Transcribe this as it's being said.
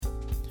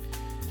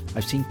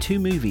I've seen 2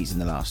 movies in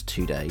the last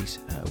 2 days.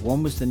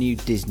 One was the new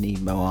Disney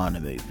Moana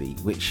movie,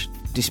 which,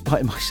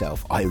 despite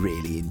myself, I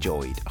really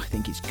enjoyed. I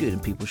think it's good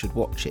and people should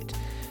watch it.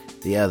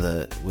 The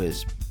other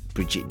was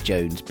Bridget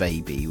Jones'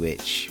 Baby,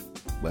 which,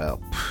 well,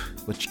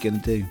 what you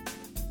gonna do?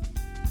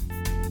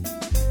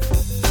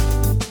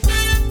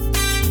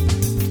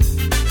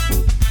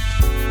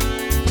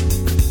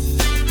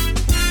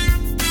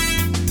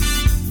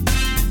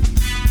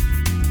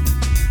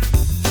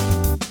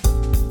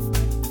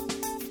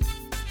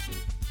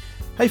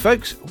 Hey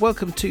folks,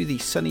 welcome to the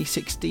Sunny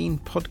 16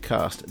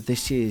 podcast.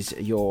 This is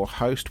your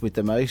host with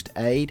the most,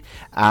 Aid,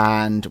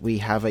 and we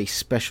have a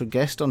special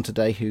guest on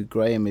today who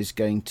Graham is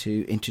going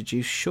to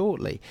introduce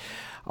shortly.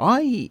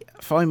 I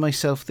find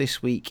myself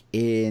this week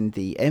in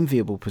the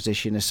enviable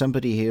position as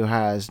somebody who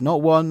has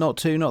not 1, not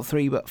 2, not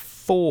 3, but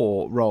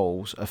 4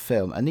 rolls of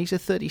film. And these are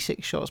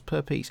 36 shots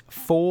per piece.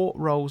 4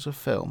 rolls of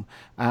film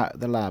at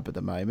the lab at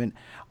the moment.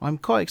 I'm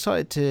quite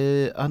excited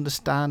to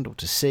understand or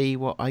to see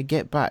what I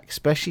get back,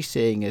 especially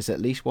seeing as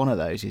at least one of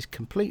those is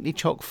completely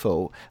chock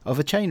full of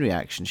a chain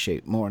reaction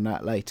shoot. More on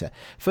that later.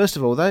 First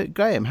of all, though,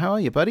 Graham, how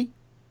are you, buddy?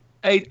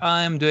 Hey,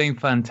 I am doing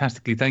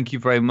fantastically. Thank you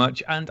very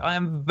much. And I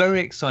am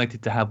very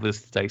excited to have with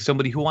us today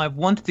somebody who I've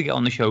wanted to get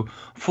on the show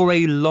for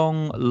a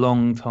long,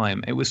 long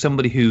time. It was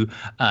somebody who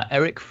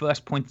Eric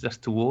first pointed us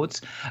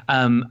towards,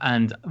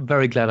 and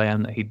very glad I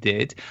am that he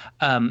did.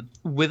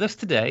 With us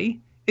today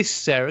is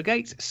Sarah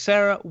Gates.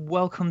 Sarah,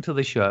 welcome to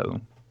the show.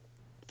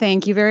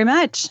 Thank you very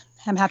much.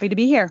 I'm happy to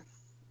be here.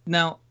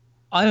 Now,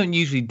 I don't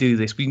usually do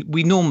this.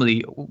 We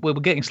normally, we're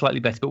getting slightly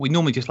better, but we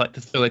normally just like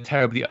to throw a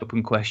terribly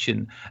open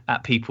question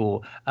at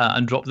people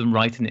and drop them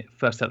right in it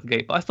first out the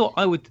gate. But I thought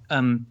I would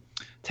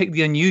take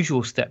the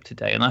unusual step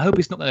today, and I hope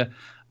it's not going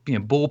to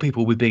bore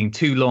people with being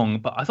too long.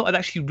 But I thought I'd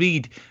actually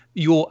read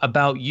your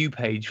About You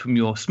page from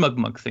your Smug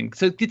Mug thing,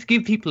 so to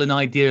give people an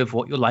idea of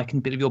what you're like and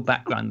a bit of your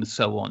background and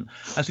so on,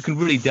 as we can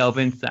really delve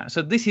into that.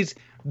 So this is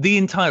the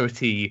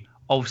entirety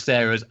of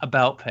Sarah's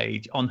About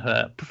page on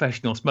her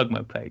professional Smug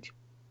Mug page.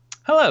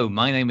 Hello,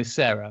 my name is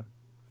Sarah.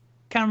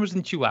 Cameras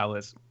and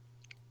Chihuahuas.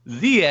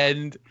 The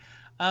end.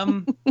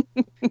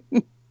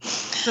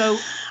 So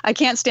I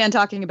can't stand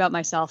talking about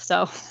myself,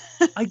 so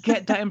I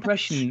get that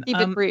impression. Keep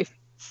it brief.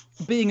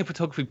 Being a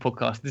photography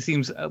podcast, this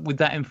seems with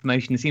that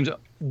information, it seems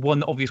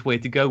one obvious way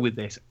to go with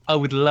this. I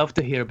would love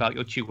to hear about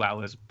your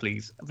Chihuahuas,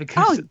 please,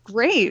 because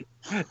great.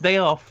 They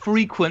are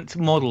frequent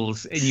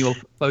models in your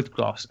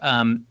photographs.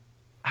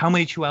 How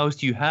many Chihuahuas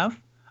do you have?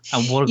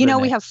 And what are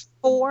we have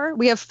 4.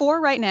 We have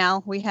 4 right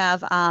now. We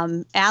have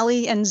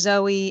Allie and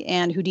Zoe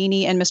and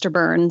Houdini and Mr.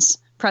 Burns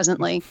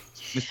presently.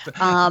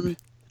 I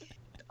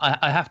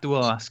have to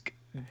ask,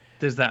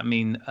 does that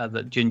mean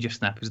that Ginger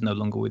Snap is no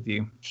longer with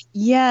you?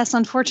 Yes,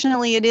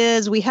 unfortunately it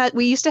is. We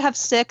used to have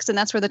 6, and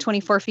that's where the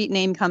 24 feet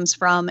name comes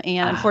from.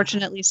 And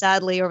unfortunately,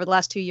 sadly, over the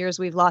last 2 years,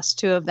 we've lost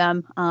 2 of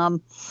them.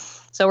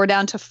 So we're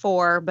down to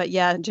 4. But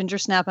yeah, Ginger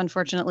Snap,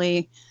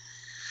 unfortunately.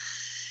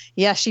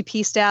 Yeah, she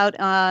pieced out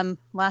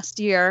last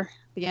year,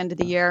 the end of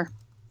the year.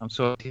 I'm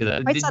sorry to hear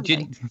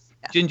that.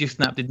 Ginger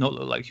Snap did not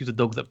look like she was a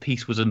dog that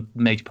peace was a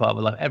major part of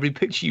her life. Every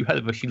picture you had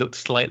of her, she looked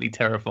slightly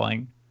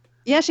terrifying.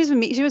 Yeah, she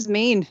was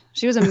mean.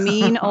 She was a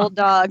mean old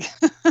dog.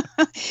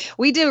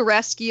 We do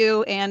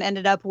rescue and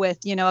ended up with,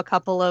 a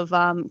couple of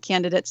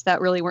candidates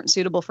that really weren't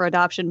suitable for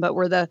adoption, but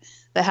we're the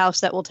house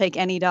that will take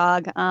any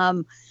dog,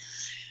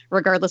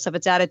 regardless of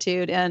its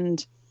attitude.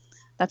 And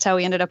that's how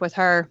we ended up with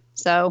her.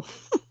 So...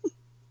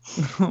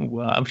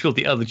 Well, I'm sure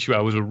the other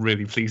Chihuahuas were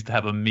really pleased to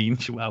have a mean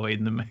Chihuahua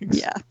in the mix.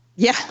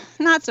 Yeah,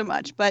 not so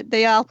much, but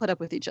they all put up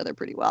with each other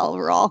pretty well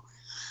overall.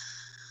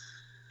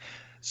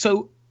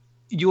 So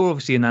you're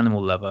obviously an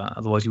animal lover,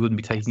 otherwise you wouldn't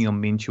be taking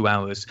on mean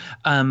Chihuahuas.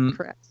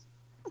 Correct.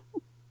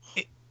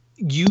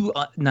 You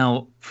are,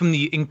 now, from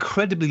the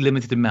incredibly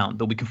limited amount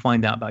that we can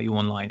find out about you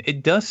online,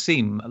 it does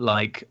seem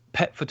like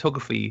pet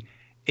photography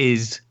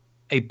is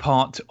a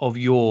part of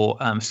your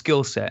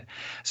skill set.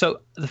 So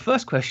the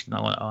first question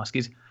I want to ask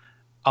is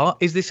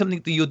this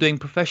something that you're doing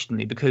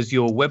professionally? Because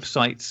your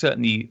website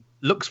certainly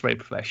looks very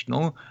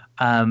professional,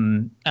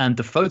 and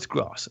the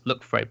photographs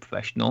look very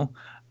professional.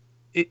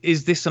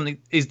 Is this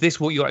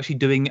what you're actually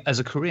doing as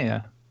a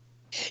career?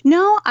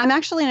 No, I'm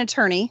actually an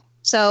attorney.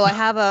 So I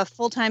have a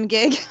full-time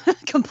gig,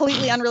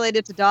 completely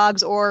unrelated to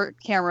dogs or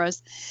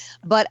cameras.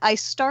 But I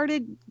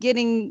started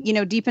getting,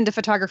 deep into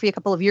photography a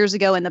couple of years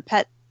ago, and the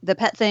pet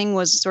thing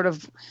was sort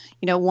of,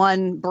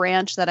 one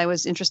branch that I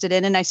was interested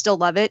in, and I still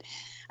love it.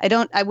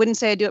 I wouldn't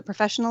say I do it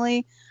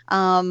professionally,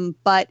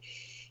 but,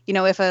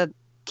 if a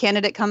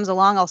candidate comes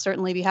along, I'll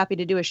certainly be happy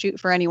to do a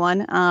shoot for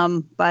anyone.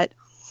 But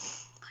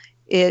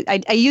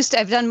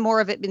I've done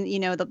more of it,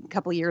 a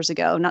couple of years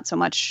ago, not so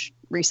much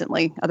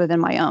recently, other than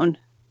my own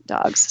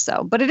dogs.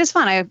 So, but it is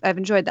fun. I've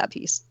enjoyed that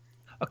piece.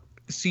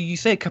 So you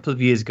say a couple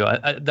of years ago.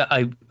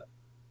 I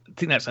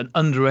think that's an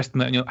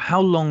underestimate.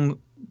 How long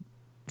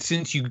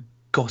since you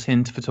got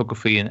into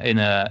photography in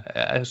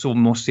a sort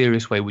of more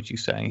serious way would you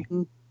say?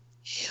 Mm-hmm.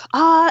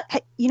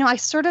 I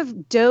sort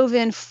of dove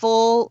in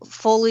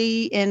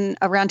fully in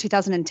around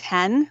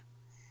 2010.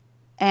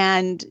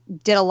 and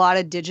did a lot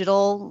of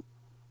digital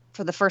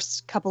for the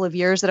first couple of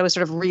years that I was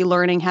sort of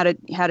relearning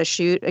how to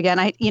shoot again.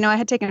 I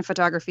had taken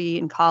photography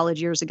in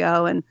college years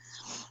ago and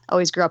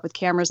always grew up with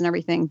cameras and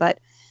everything, but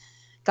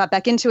got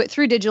back into it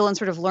through digital and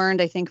sort of learned,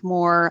 I think,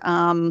 more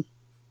of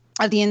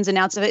the ins and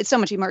outs of it. It's so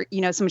much more,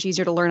 so much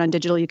easier to learn on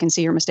digital. You can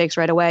see your mistakes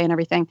right away and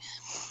everything.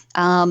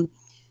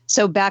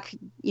 So back,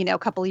 a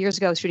couple of years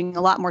ago, I was shooting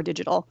a lot more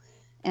digital,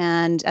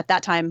 and at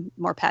that time,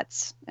 more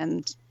pets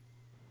and,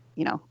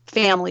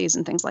 families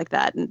and things like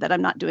that, and that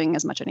I'm not doing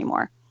as much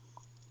anymore.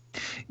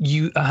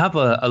 You have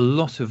a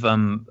lot of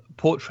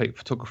portrait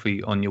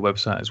photography on your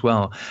website as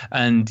well,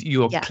 and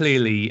you are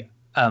clearly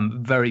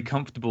very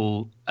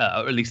comfortable,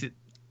 or at least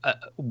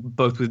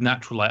both with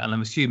natural light, and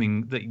I'm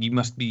assuming that you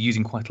must be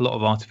using quite a lot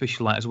of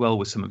artificial light as well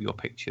with some of your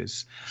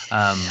pictures.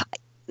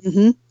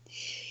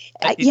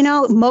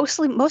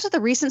 Most of the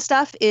recent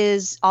stuff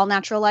is all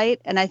natural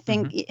light. And I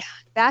think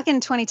back in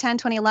 2010,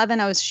 2011,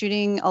 I was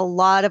shooting a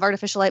lot of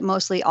artificial light,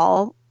 mostly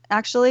all,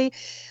 actually.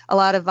 A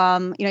lot of,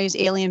 I use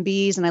alien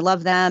bees, and I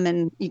love them,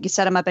 and you can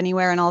set them up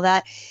anywhere and all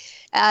that.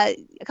 A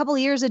couple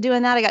of years of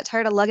doing that, I got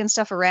tired of lugging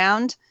stuff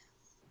around.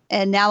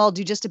 And now I'll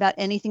do just about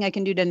anything I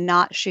can do to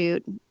not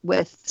shoot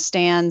with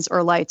stands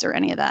or lights or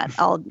any of that.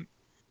 I'll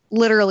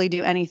literally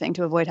do anything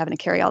to avoid having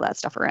to carry all that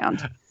stuff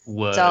around.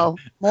 Word. So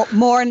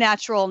more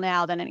natural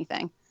now than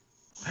anything.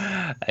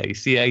 Hey,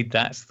 see,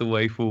 that's the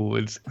way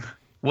forward.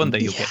 One day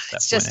you'll get to that.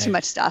 It's just too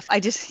much stuff.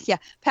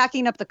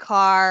 Packing up the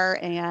car,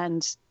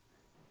 and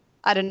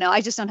I don't know.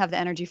 I just don't have the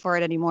energy for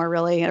it anymore,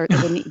 really, or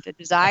the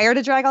desire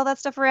to drag all that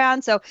stuff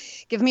around. So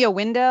give me a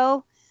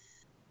window,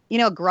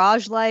 a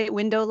garage light,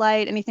 window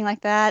light, anything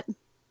like that.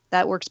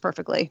 That works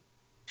perfectly.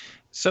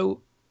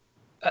 So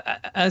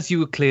as you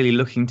were clearly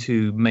looking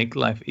to make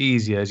life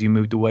easier as you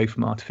moved away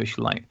from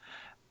artificial light,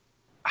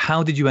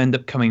 how did you end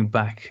up coming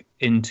back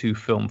into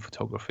film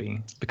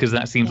photography? Because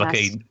that seems like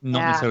a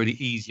not necessarily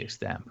easier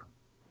step.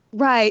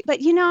 Right. But,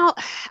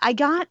 I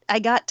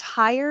got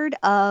tired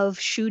of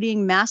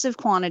shooting massive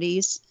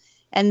quantities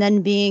and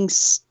then being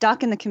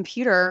stuck in the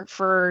computer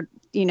for,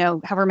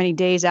 however many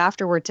days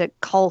afterward to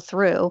cull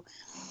through.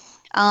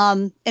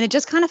 And it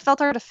just kind of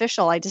felt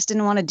artificial. I just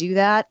didn't want to do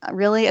that,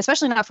 really,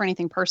 especially not for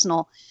anything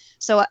personal.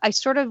 So I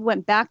sort of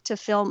went back to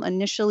film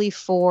initially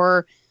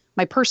for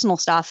my personal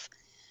stuff,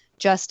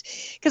 just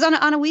because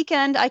on a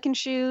weekend I can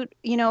shoot,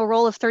 a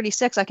roll of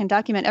 36. I can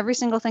document every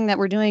single thing that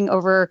we're doing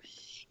over,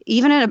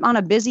 even on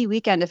a busy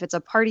weekend, if it's a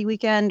party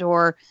weekend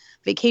or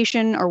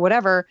vacation or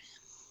whatever.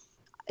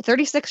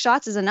 36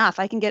 shots is enough.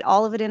 I can get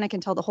all of it in. I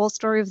can tell the whole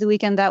story of the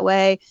weekend that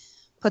way,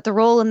 put the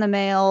roll in the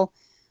mail,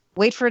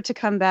 wait for it to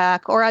come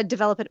back, or I'd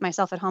develop it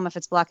myself at home if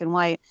it's black and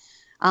white,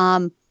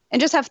 and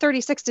just have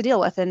 36 to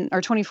deal with,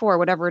 or 24,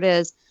 whatever it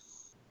is,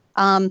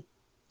 and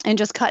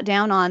just cut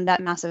down on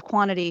that massive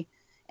quantity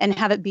and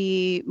have it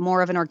be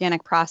more of an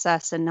organic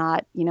process and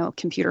not,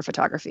 computer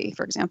photography,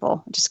 for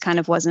example. I just kind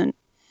of wasn't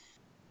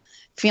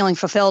feeling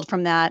fulfilled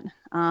from that,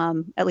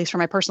 at least for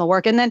my personal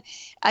work. And then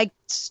I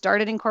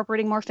started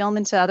incorporating more film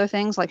into other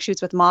things like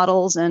shoots with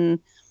models and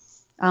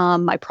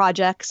my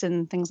projects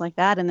and things like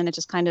that. And then it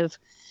just kind of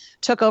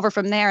took over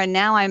from there. And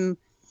now I'm,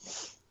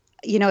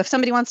 if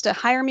somebody wants to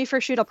hire me for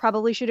a shoot, I'll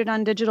probably shoot it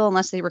on digital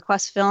unless they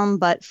request film.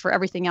 But for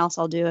everything else,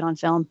 I'll do it on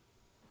film.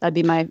 That'd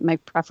be my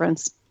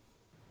preference.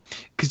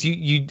 Because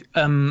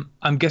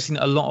I'm guessing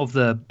a lot of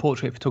the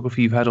portrait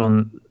photography you've had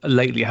on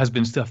lately has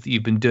been stuff that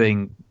you've been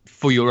doing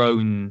for your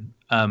own.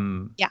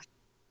 And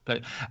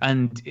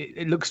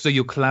it looks as though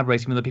you're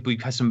collaborating with other people.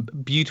 You've had some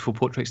beautiful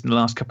portraits in the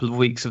last couple of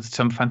weeks of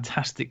some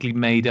fantastically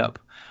made up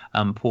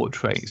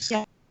portraits.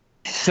 Yeah.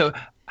 So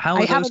how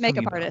are I have a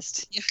makeup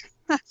artist.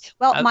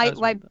 Well,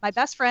 my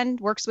best friend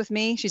works with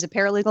me. She's a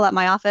paralegal at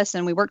my office,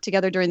 and we work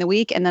together during the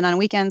week. And then on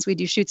weekends, we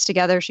do shoots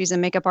together. She's a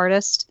makeup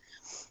artist,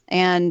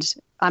 and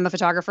I'm a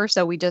photographer.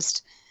 So we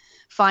just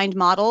find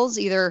models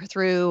either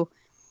through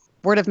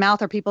word of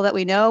mouth or people that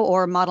we know,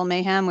 or Model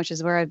Mayhem, which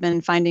is where I've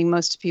been finding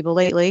most people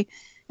lately.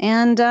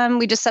 And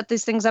we just set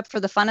these things up for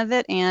the fun of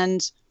it.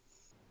 And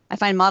I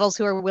find models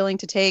who are willing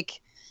to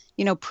take,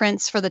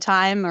 prints for the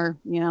time, or,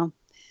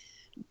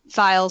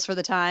 files for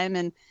the time,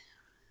 and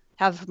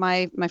have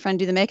my friend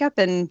do the makeup,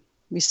 and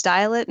we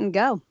style it and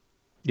go.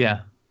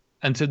 Yeah.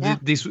 And so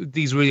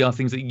these really are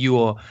things that you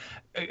are,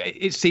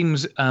 it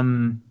seems,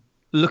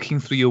 looking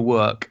through your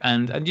work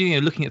and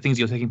looking at things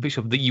you're taking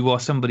pictures of, that you are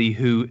somebody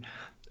who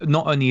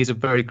not only is a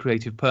very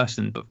creative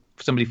person, but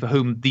somebody for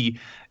whom the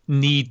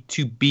need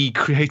to be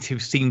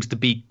creative seems to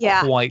be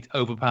quite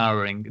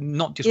overpowering.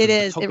 Not just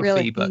with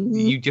photography, but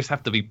you just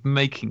have to be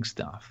making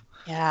stuff.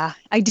 Yeah,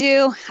 I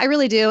do. I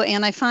really do.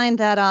 And I find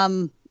that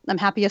I'm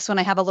happiest when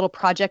I have a little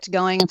project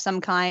going of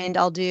some kind.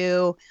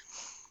 I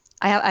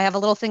have a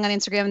little thing on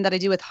Instagram that I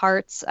do with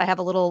hearts. I have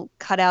a little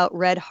cutout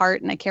red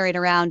heart, and I carry it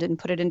around and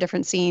put it in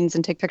different scenes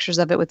and take pictures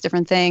of it with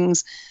different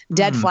things.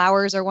 Dead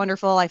flowers are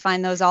wonderful. I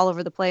find those all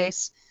over the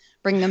place.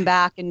 Bring them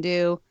back and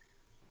do,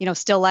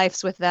 still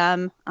lifes with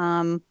them.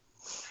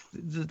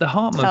 The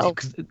heart motif,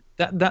 because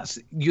that's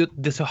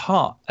there's a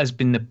heart has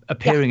been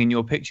appearing in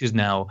your pictures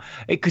now,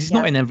 because it's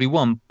not in every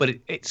one, but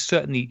it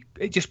certainly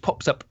just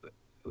pops up.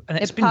 And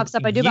it pops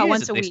up. I do about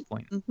once a week.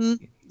 Mm-hmm.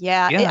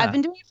 Yeah. I've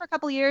been doing it for a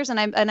couple of years, and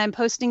I'm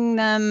posting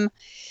them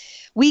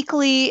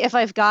weekly if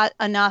I've got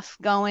enough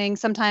going.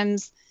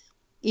 Sometimes,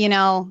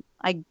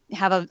 I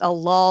have a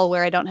lull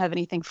where I don't have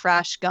anything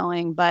fresh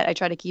going, but I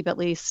try to keep at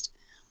least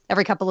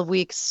every couple of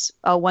weeks,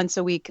 once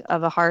a week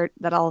of a heart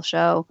that I'll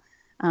show.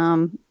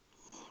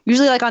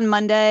 Usually like on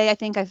Monday, I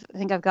think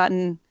I've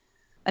gotten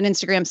an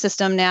Instagram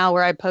system now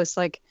where I post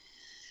like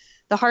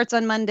the hearts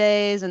on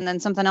Mondays, and then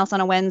something else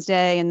on a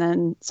Wednesday, and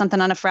then something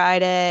on a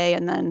Friday,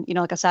 and then,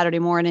 like a Saturday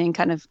morning,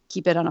 kind of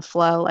keep it on a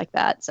flow like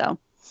that. So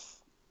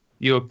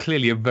you're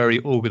clearly a very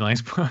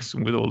organized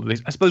person with all of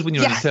this. I suppose when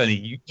you're an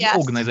attorney,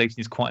 organization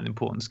is quite an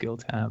important skill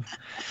to have.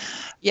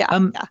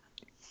 Yeah.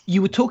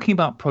 You were talking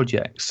about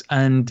projects,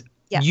 and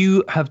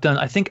you have done,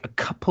 I think, a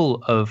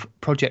couple of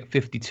Project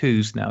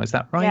 52s now. Is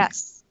that right?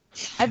 Yes.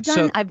 I've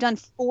done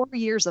 4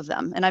 years of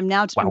them, and I'm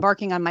now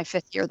embarking on my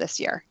 5th year this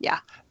year. Yeah.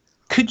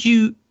 Could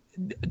you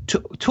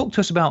talk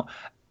to us about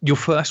your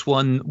first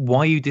one,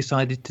 why you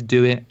decided to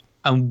do it,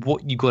 and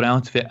what you got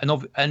out of it,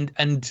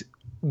 and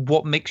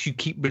what makes you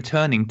keep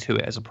returning to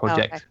it as a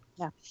project?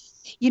 Okay.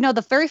 Yeah.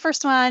 The very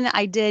first one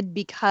I did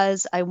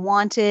because I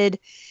wanted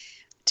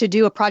to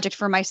do a project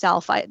for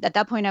myself. At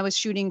that point, I was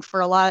shooting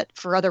for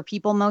other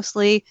people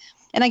mostly.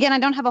 And again, I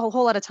don't have a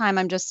whole lot of time.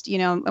 I'm just,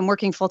 I'm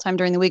working full time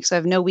during the week, so I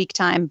have no week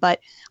time. But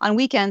on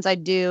weekends, I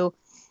do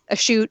a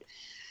shoot,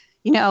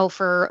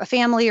 for a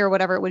family or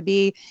whatever it would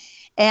be.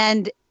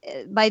 And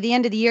by the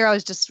end of the year, I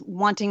was just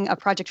wanting a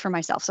project for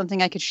myself,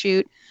 something I could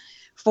shoot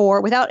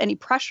for without any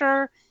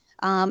pressure,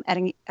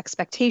 any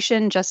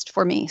expectation, just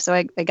for me. So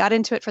I got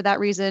into it for that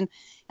reason.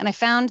 And I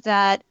found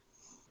that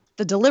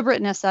the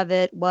deliberateness of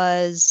it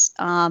was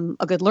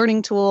a good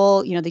learning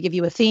tool. They give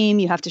you a theme.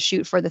 You have to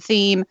shoot for the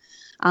theme.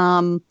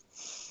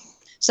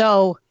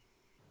 So,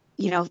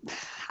 I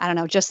don't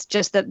know, just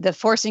the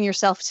forcing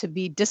yourself to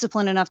be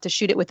disciplined enough to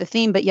shoot it with the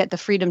theme, but yet the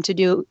freedom to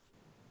do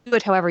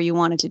it however you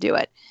wanted to do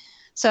it.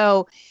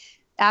 So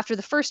after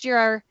the first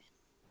year,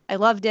 I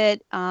loved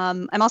it.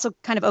 I'm also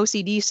kind of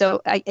OCD,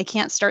 so I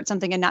can't start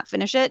something and not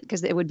finish it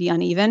because it would be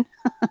uneven.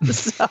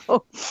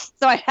 so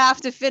I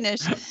have to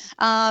finish.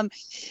 After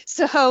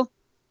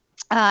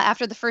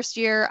the first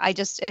year,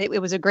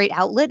 it was a great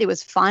outlet. It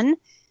was fun.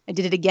 I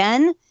did it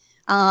again.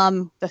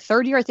 The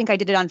third year, I think I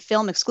did it on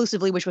film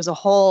exclusively, which was that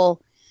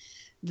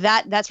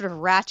sort of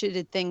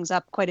ratcheted things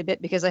up quite a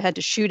bit because I had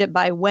to shoot it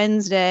by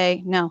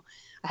Wednesday. No,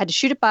 I had to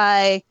shoot it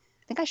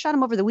I think I shot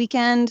them over the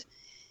weekend,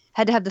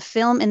 had to have the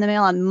film in the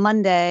mail on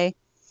Monday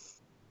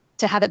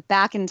to have it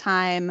back in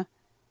time,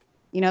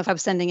 if I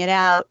was sending it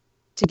out,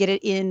 to get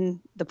it in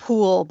the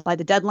pool by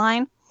the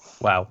deadline.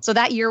 Wow. So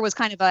that year was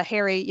kind of a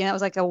hairy, it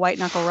was like a white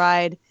knuckle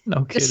ride.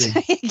 No kidding.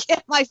 Just to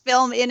get my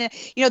film in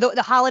it.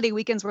 The holiday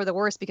weekends were the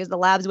worst because the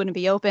labs wouldn't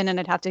be open and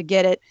I'd have to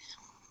get it,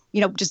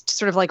 just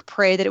sort of like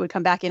pray that it would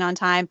come back in on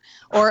time.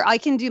 Or I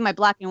can do my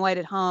black and white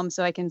at home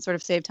so I can sort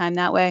of save time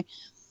that way.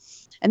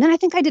 And then I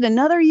think I did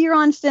another year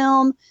on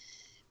film,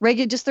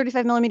 regular, just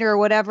 35 millimeter or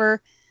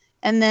whatever.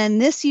 And then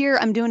this year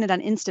I'm doing it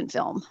on instant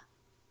film.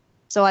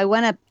 So I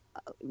went up,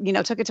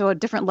 took it to a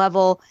different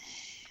level.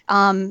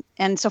 And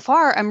so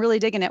far I'm really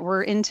digging it.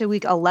 We're into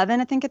week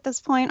 11, I think, at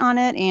this point on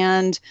it.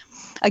 And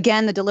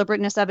again, the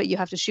deliberateness of it, you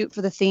have to shoot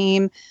for the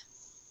theme,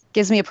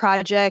 gives me a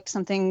project,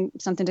 something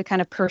to kind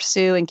of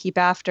pursue and keep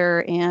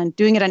after. And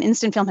doing it on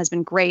instant film has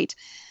been great.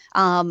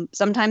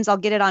 Sometimes I'll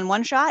get it on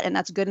one shot and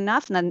that's good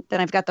enough. And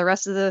then I've got the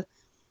rest of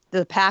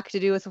the pack to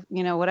do with,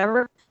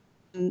 whatever.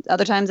 And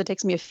other times it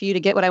takes me a few to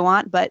get what I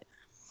want, but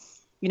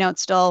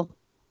it's still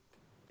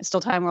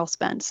time well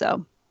spent.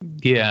 So.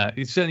 Yeah,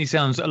 it certainly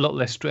sounds a lot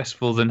less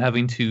stressful than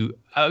having to,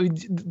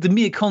 the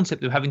mere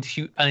concept of having to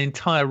shoot an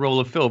entire roll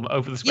of film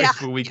over the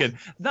space of a weekend.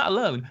 That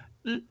alone,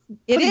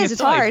 it's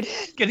hard.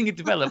 Getting it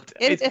developed.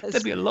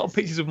 There'd be a lot of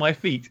pictures of my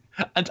feet.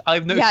 And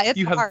I've noticed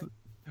you have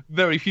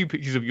very few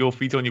pictures of your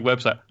feet on your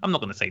website. I'm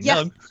not going to say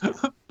none,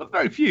 but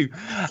very few.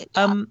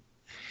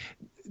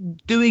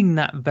 Doing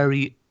that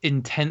very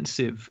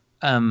intensive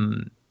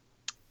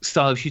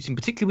style of shooting,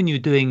 particularly when you were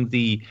doing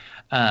the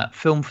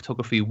film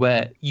photography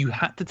where you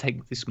had to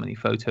take this many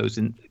photos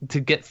and to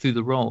get through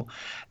the role.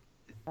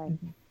 Right.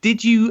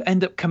 Did you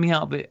end up coming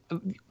out of it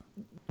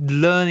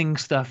learning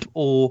stuff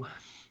or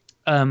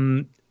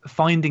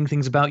finding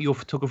things about your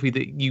photography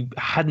that you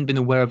hadn't been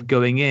aware of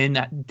going in?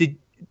 Do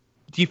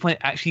you find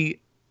it actually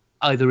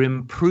either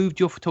improved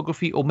your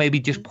photography or maybe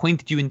just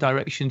pointed you in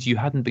directions you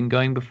hadn't been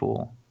going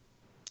before?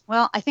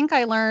 Well, I think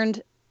I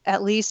learned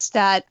at least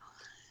that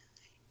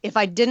if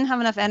I didn't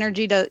have enough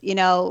energy to,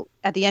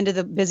 at the end of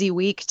the busy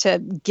week to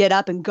get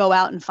up and go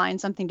out and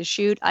find something to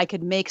shoot, I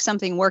could make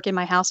something work in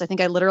my house. I think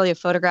I literally have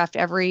photographed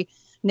every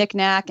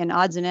knickknack and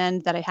odds and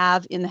end that I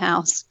have in the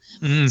house.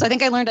 Mm. So I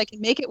think I learned I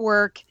can make it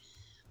work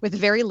with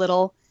very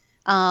little.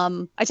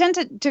 I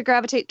tend to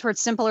gravitate towards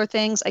simpler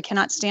things. I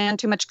cannot stand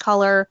too much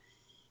color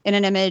in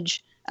an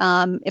image.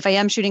 If I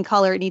am shooting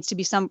color, it needs to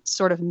be some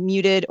sort of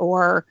muted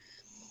or,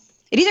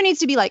 It either needs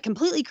to be like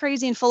completely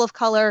crazy and full of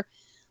color,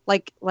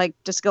 like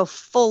just go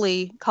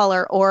fully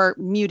color, or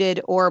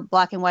muted, or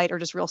black and white, or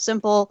just real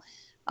simple.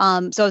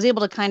 So I was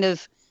able to kind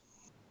of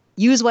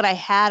use what I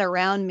had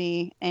around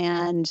me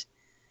and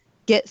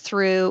get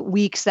through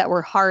weeks that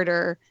were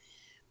harder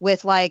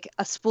with like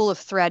a spool of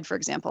thread, for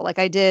example. Like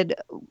I did,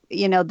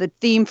 the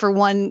theme for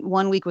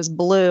one week was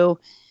blue,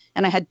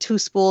 and I had 2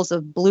 spools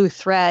of blue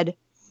thread,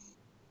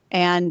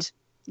 and,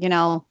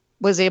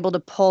 was able to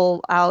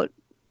pull out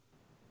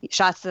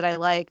shots that I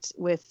liked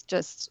with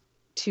just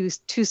two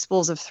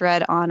spools of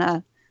thread on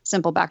a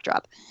simple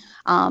backdrop.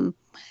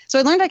 So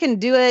I learned I can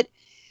do it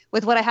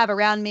with what I have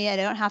around me. I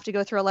don't have to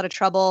go through a lot of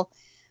trouble.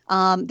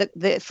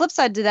 The flip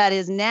side to that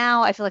is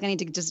now I feel like I need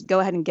to just go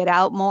ahead and get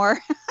out more.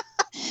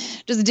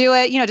 Just do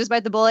it, just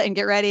bite the bullet and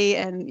get ready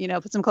and,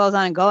 put some clothes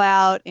on and go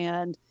out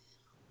and,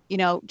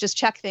 just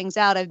check things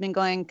out. I've been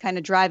going kind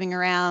of driving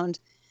around,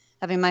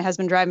 having my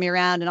husband drive me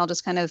around, and I'll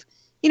just kind of,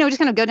 just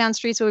kind of go down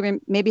streets where we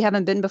maybe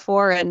haven't been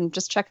before and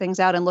just check things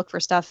out and look for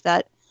stuff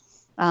that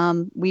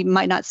we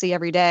might not see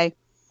every day,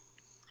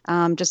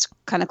 just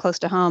kind of close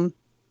to home.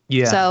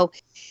 Yeah.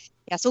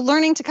 So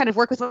learning to kind of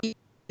work with what you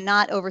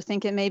not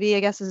overthink it, maybe, I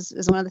guess,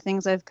 is one of the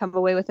things I've come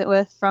away with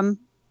from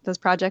those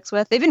projects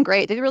with. They've been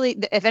great. They've really,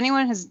 if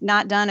anyone has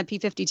not done a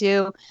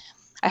P52,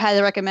 I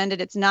highly recommend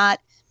it. It's not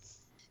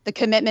the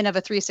commitment of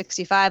a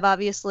 365,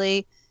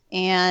 obviously.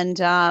 And,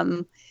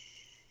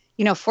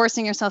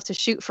 forcing yourself to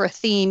shoot for a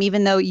theme,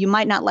 even though you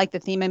might not like the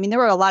theme. I mean, there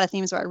were a lot of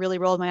themes where I really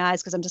rolled my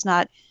eyes because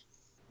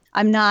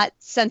I'm not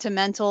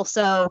sentimental.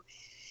 So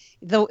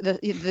the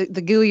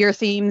gooier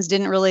themes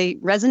didn't really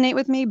resonate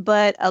with me,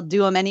 but I'll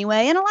do them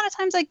anyway. And a lot of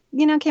times I,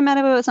 came out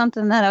of it with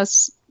something that I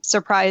was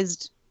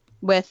surprised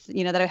with,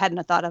 that I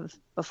hadn't thought of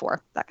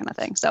before, that kind of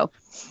thing. So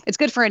it's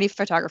good for any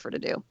photographer to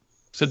do.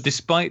 So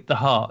despite the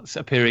hearts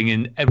appearing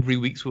in every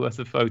week's worth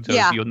of photos,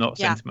 you're not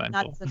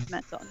sentimental. Not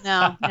sentimental.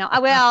 No.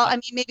 Well, I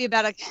mean, maybe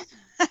about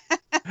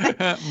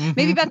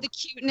the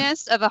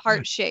cuteness of a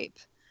heart shape.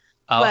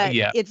 But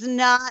it's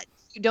not.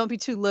 Don't be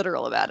too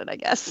literal about it, I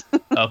guess.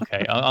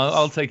 Okay,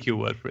 I'll take your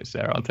word for it,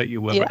 Sarah. I'll take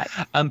your word for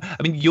it. I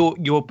mean,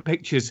 your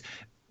pictures,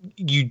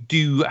 you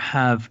do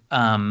have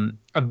a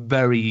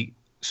very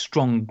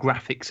strong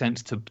graphic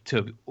sense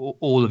to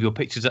all of your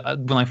pictures.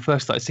 When I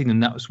first started seeing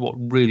them, that was what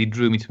really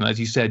drew me to them. As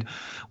you said,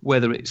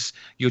 whether it's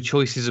your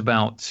choices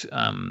about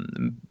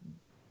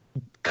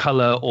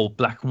color or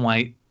black and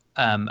white,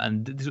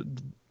 and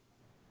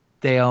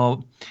they are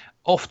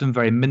often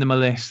very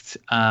minimalist,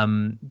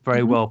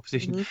 very well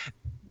positioned. Mm-hmm.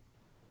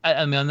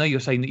 I mean, I know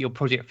you're saying that your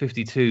Project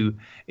 52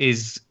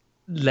 is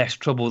less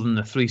trouble than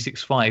the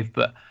 365,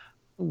 but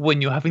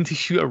when you're having to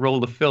shoot a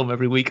roll of film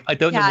every week, I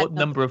don't know what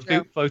number of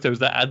photos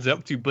that adds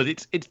up to, but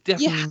it's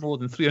definitely more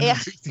than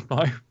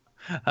 365.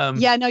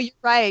 No, you're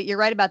right. You're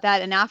right about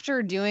that. And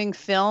after doing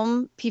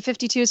film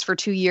P52s for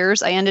 2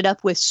 years, I ended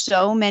up with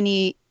so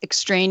many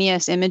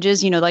extraneous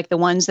images, like the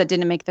ones that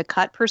didn't make the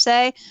cut per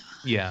se.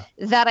 Yeah.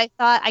 That I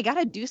thought I got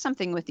to do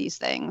something with these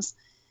things.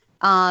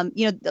 A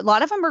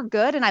lot of them were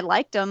good and I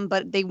liked them,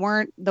 but they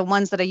weren't the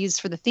ones that I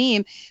used for the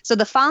theme. So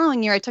the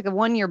following year, I took a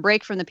 1-year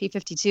break from the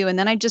P52, and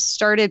then I just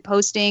started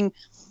posting.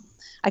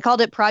 I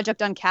called it Project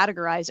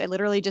Uncategorized. I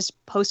literally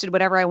just posted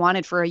whatever I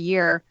wanted for a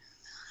year.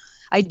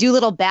 I do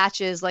little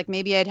batches, like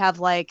maybe I'd have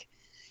like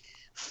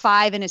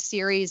 5 in a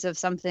series of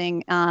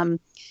something.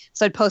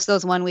 So I'd post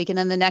those 1 week, and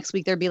then the next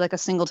week there'd be like a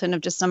singleton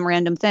of just some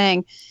random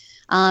thing.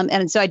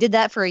 And so I did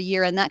that for a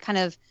year, and that kind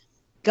of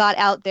got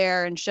out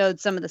there and showed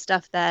some of the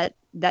stuff that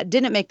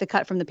didn't make the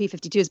cut from the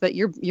P52s. But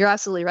you're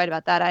absolutely right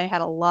about that. I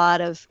had a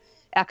lot of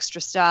extra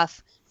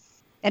stuff,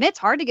 and it's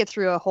hard to get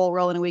through a whole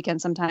roll in a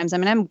weekend sometimes. I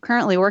mean, I'm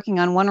currently working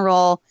on one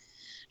roll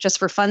just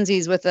for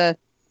funsies with a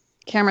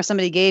camera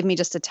somebody gave me,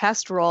 just a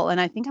test roll,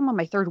 and I think I'm on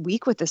my 3rd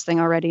week with this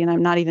thing already, and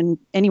I'm not even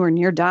anywhere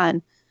near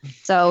done.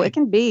 So it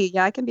can be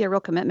a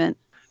real commitment.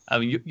 I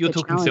mean, you're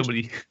talking to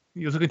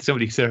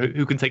somebody, Sarah,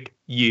 who can take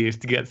years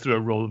to get through a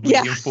roll of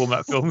medium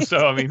format film.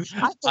 So I mean,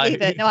 I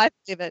believe it. No, I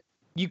believe it.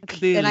 You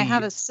clearly, and I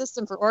have a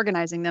system for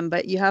organizing them,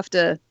 but you have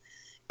to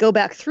go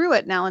back through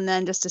it now and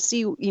then just to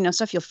see,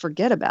 stuff you'll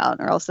forget about,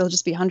 or else there'll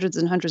just be hundreds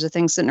and hundreds of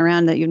things sitting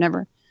around that you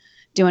never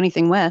do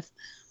anything with.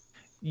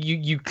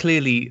 You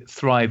clearly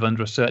thrive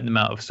under a certain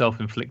amount of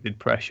self-inflicted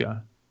pressure.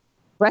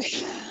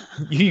 Right.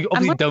 You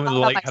obviously don't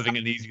like having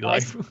an easy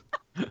life.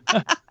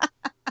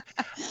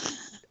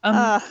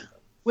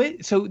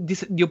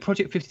 Your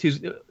Project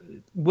 52s,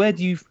 where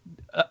do you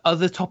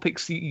other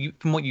topics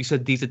from what you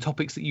said, these are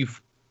topics that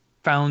you've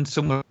found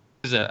somewhere?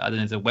 Is a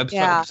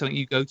website or something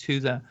you go to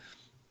there?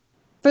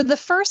 For the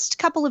first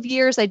couple of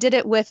years, I did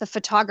it with a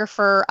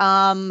photographer.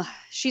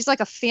 She's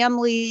like a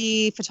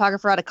family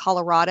photographer out of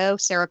Colorado,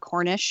 Sarah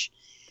Cornish.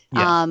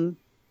 Yeah.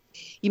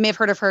 You may have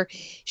heard of her.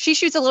 She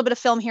shoots a little bit of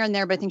film here and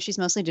there, but I think she's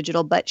mostly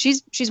digital. But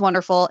she's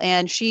wonderful,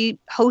 and she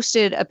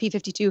hosted a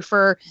P52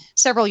 for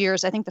several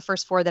years. I think the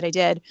first 4 that I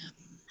did,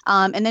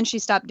 and then she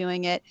stopped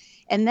doing it.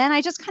 And then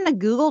I just kind of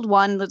Googled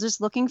one,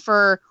 just looking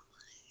for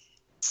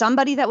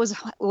somebody that was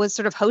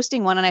sort of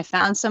hosting one, and I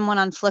found someone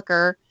on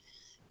Flickr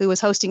who was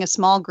hosting a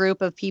small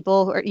group of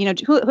people, or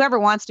whoever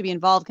wants to be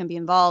involved can be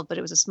involved, but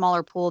it was a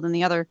smaller pool than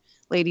the other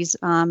ladies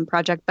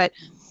project. But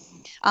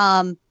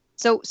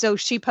so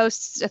she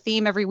posts a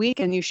theme every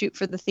week, and you shoot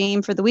for the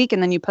theme for the week,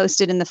 and then you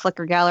post it in the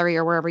Flickr gallery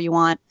or wherever you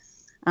want.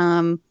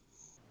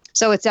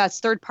 So it's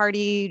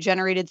third-party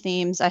generated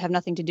themes. I have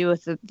nothing to do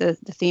with the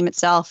theme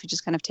itself. You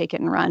just kind of take it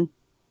and run.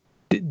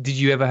 Did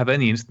you ever have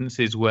any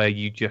instances where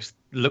you just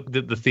looked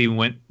at the theme and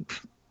went,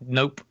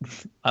 nope,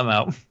 I'm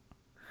out?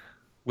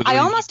 I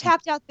almost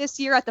tapped out this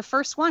year at the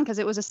first one because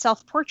it was a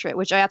self-portrait,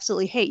 which I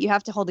absolutely hate. You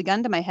have to hold a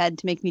gun to my head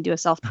to make me do a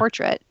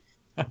self-portrait.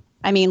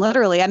 I mean,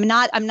 literally, I'm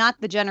not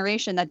the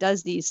generation that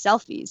does these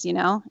selfies,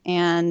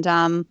 and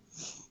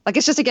like,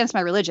 it's just against my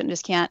religion.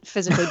 Just can't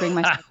physically bring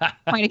myself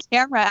point a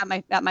camera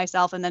at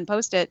myself and then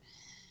post it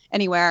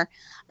anywhere.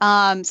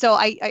 So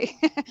I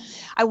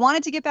I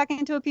wanted to get back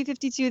into a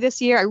P-52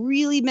 this year. I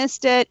really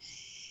missed it.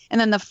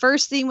 And then the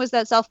first theme was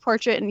that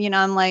self-portrait, and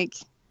I'm like,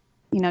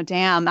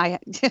 damn, I'd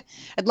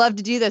love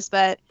to do this,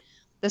 but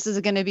this is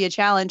going to be a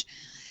challenge.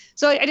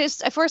 So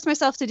I forced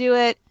myself to do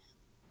it.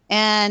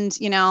 And,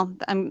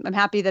 I'm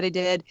happy that I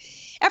did.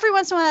 Every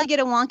once in a while I get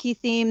a wonky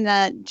theme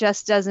that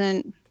just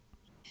doesn't,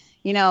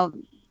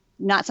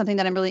 not something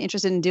that I'm really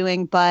interested in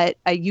doing, but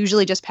I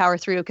usually just power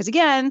through because,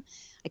 again,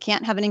 I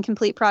can't have an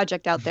incomplete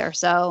project out there.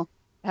 So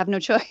I have no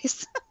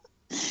choice.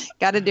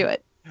 Got to do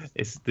it.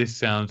 This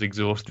sounds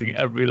exhausting,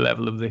 every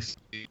level of this.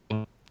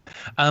 Yeah.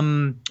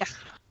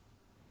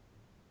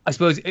 I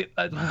suppose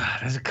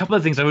there's a couple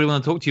of things I really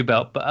want to talk to you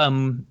about, but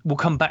we'll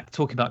come back to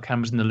talking about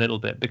cameras in a little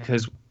bit,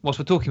 because whilst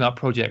we're talking about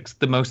projects,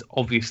 the most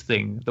obvious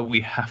thing that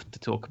we have to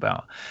talk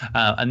about,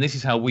 and this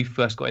is how we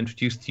first got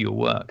introduced to your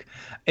work,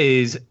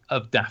 is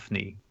of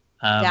Daphne.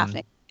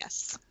 Daphne,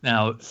 yes.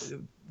 Now,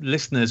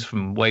 listeners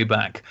from way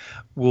back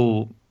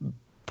will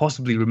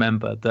possibly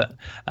remember that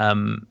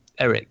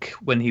Eric,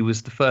 when he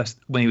was first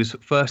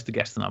a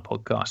guest on our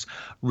podcast,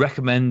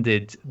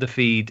 recommended the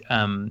feed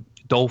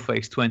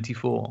Dollface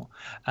 24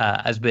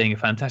 as being a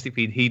fantastic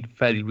feed he'd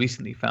fairly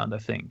recently found, I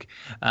think.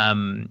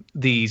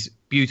 These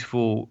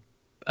beautiful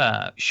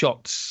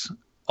shots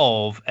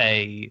of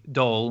a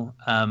doll,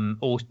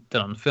 all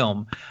done on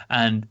film.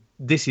 And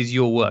this is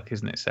your work,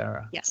 isn't it,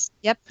 Sarah? Yes.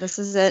 Yep. This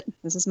is it.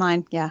 This is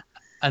mine. Yeah.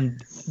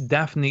 And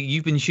Daphne,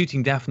 you've been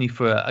shooting Daphne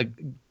for a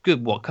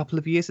good, couple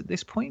of years at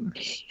this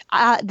point?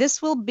 This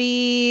will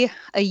be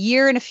a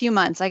year and a few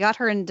months. I got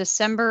her in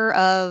December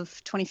of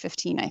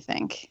 2015, I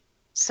think.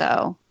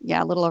 So,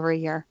 yeah, a little over a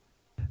year.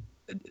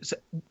 So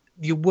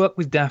your work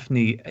with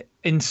Daphne,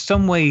 in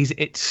some ways,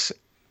 it's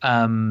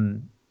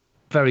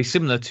very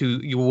similar to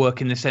your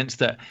work in the sense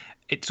that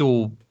it's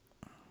all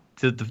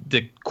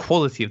the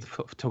quality of the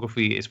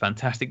photography is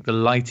fantastic. The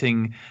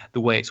lighting,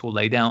 the way it's all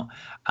laid out.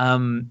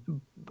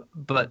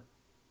 But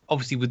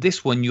obviously, with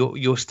this one,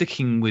 you're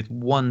sticking with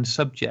one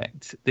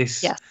subject.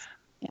 This yes.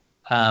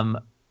 Yeah.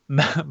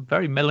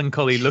 Very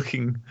melancholy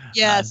looking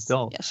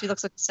doll. Yeah, she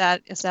looks like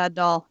a sad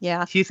doll.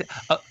 Yeah.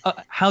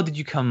 How did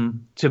you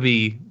come to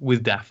be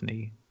with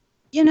Daphne?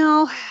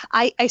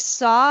 I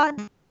saw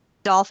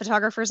doll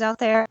photographers out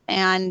there,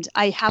 and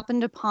I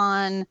happened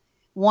upon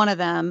one of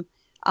them,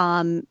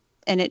 and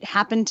it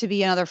happened to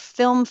be another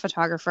film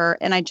photographer.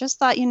 And I just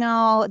thought,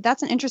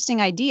 that's an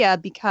interesting idea,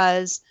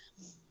 because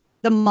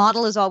the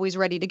model is always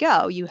ready to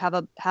go. You have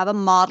a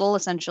model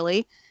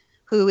essentially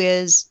who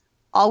is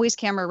always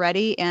camera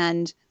ready,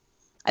 and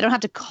I don't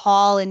have to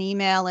call and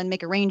email and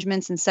make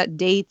arrangements and set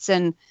dates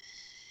and,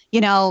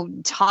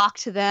 talk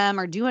to them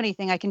or do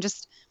anything. I can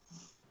just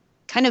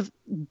kind of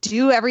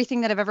do everything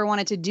that I've ever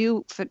wanted to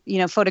do,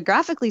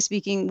 photographically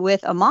speaking,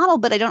 with a model,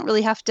 but I don't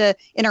really have to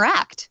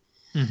interact.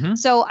 Mm-hmm.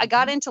 So I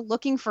got into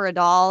looking for a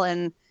doll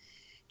and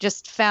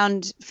just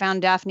found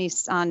Daphne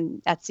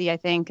on Etsy, I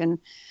think, and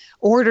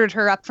ordered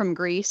her up from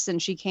Greece,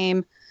 and she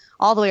came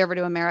all the way over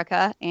to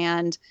America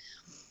and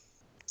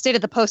stayed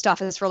at the post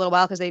office for a little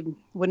while because they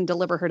wouldn't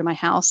deliver her to my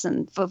house,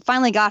 and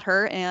finally got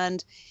her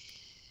and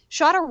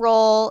shot a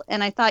roll.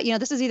 And I thought,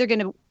 this is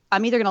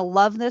I'm either going to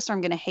love this or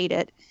I'm going to hate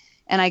it.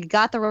 And I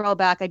got the roll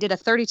back. I did a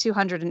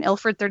 3200, an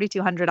Ilford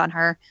 3200 on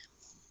her,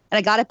 and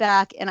I got it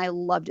back and I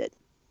loved it.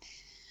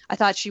 I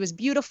thought she was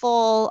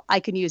beautiful.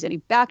 I could use any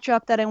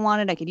backdrop that I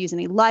wanted. I could use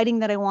any lighting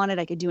that I wanted.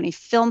 I could do any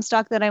film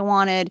stock that I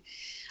wanted.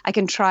 I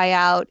can try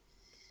out,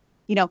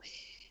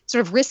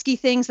 sort of risky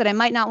things that I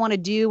might not want to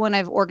do when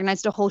I've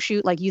organized a whole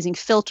shoot, like using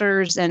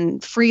filters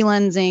and free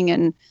lensing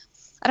and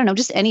I don't know,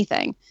 just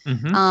anything.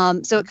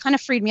 Mm-hmm. So it kind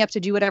of freed me up to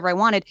do whatever I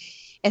wanted.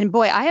 And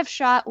boy, I have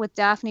shot with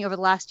Daphne over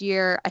the last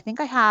year. I think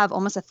I have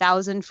almost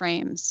 1,000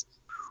 frames.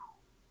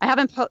 I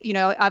haven't,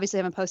 obviously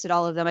I haven't posted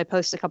all of them. I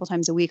post a couple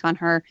times a week on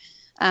her.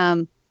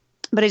 But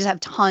I just have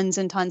tons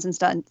and tons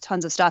and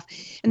tons of stuff.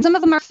 And some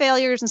of them are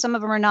failures and some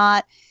of them are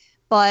not.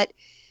 But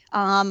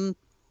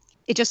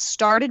it just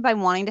started by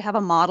wanting to have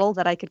a model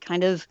that I could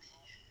kind of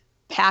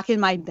pack in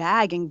my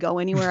bag and go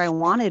anywhere I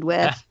wanted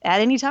with at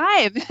any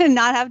time and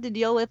not have to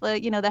deal with,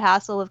 the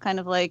hassle of kind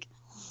of like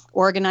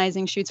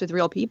organizing shoots with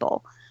real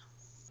people.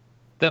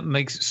 That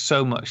makes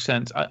so much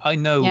sense. I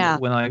know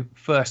when I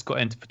first got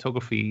into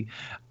photography,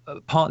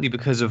 partly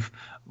because of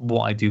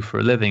what I do for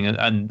a living,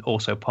 and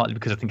also partly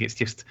because I think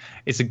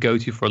it's a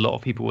go-to for a lot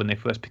of people when they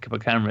first pick up a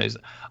camera. Is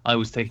I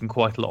was taking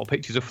quite a lot of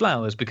pictures of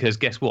flowers, because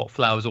guess what?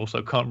 Flowers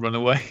also can't run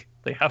away.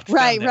 They have to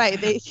stand there.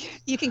 Right.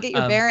 You can get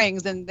your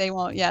bearings, and they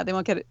won't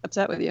get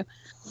upset with you.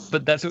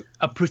 But that's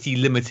a pretty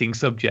limiting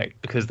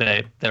subject, because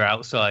they're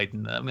outside,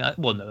 and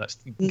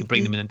you can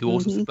bring them in and do all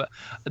sorts of, but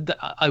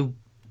I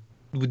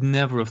would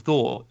never have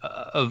thought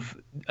of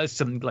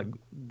something like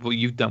what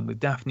you've done with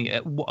Daphne.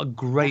 What a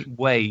great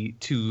way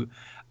to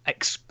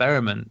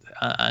experiment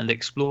and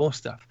explore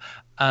stuff.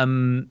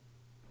 And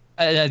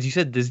as you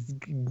said, there's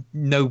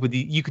nobody,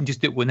 you can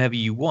just do it whenever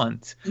you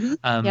want.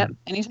 Yep,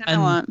 anytime I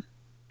want.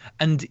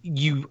 And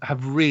you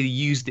have really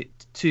used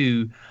it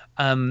to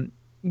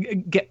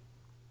get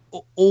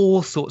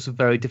all sorts of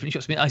very different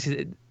shots. I mean, I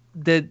said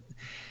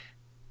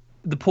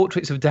the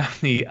portraits of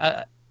Daphne,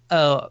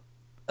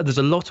 there's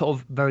a lot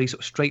of very sort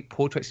of straight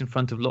portraits in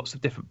front of lots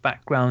of different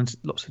backgrounds,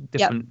 lots of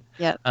different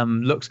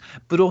looks.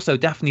 But also,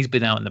 Daphne's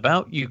been out and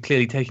about. You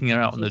clearly taking her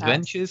out on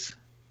adventures.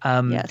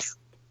 Yes.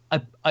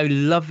 I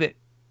love it.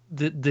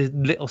 The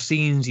little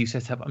scenes you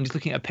set up. I'm just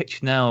looking at a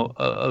picture now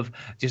of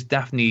just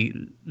Daphne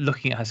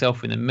looking at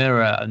herself in the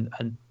mirror,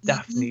 and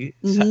Daphne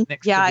sat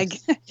next to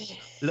this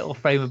little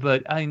frame of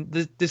bird. I mean,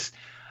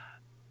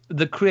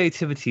 the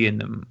creativity in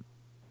them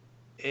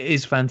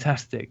is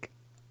fantastic.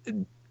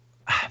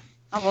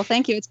 Oh, well,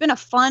 thank you. It's been a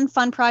fun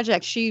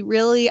project. She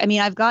really, I mean,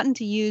 I've gotten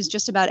to use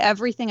just about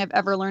everything I've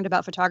ever learned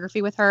about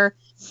photography with her.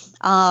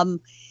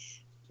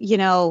 You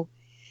know,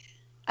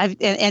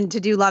 and to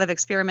do a lot of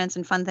experiments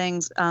and fun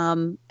things.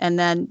 And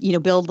then,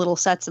 build little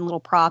sets and little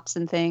props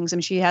and things. I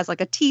mean, she has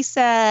like a tea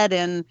set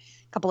and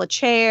a couple of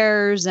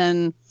chairs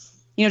and,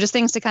 just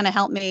things to kind of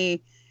help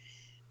me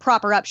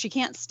prop her up. She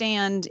can't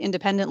stand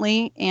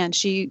independently, and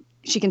she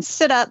can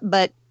sit up,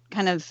 but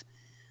kind of,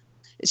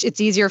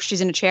 it's easier if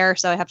she's in a chair.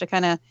 So I have to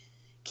kind of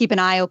keep an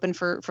eye open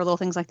for little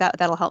things like that.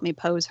 That'll help me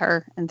pose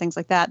her and things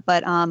like that.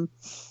 But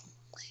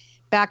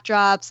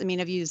backdrops, I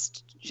mean, I've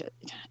used,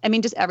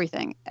 just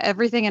everything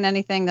and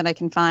anything that I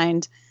can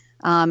find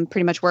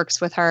pretty much works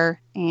with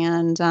her.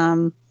 And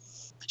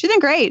she's been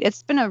great.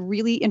 It's been a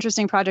really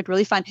interesting project,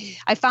 really fun.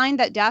 I find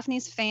that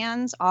Daphne's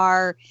fans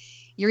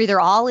you're either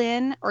all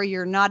in or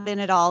you're not in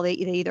at all. They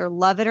either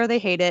love it or they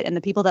hate it. And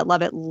the people that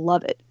love it,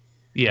 love it.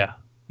 Yeah.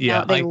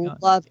 They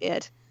love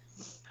it.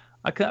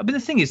 But the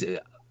thing is,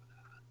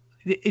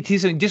 it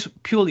is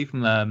just purely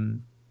from a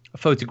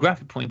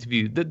photographic point of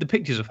view. The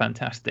pictures are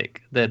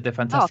fantastic. They're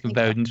fantastic and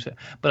varied.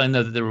 But I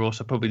know that there are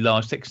also probably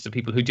large sections of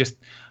people who just,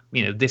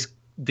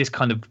 this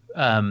kind of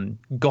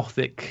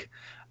gothic,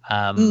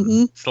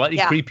 slightly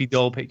creepy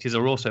doll pictures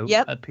are also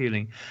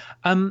appealing.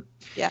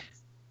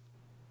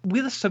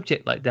 With a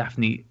subject like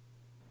Daphne,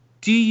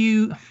 do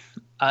you?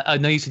 I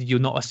know you said you're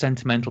not a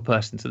sentimental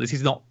person, so this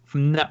is not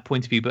from that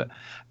point of view. But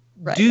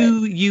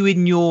do you,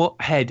 in your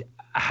head,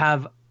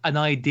 have an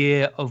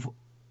idea of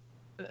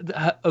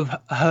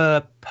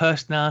her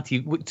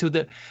personality, so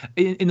that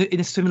in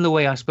a similar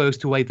way, I suppose,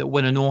 to a way that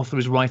when an author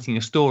is writing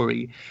a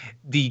story,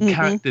 the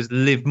characters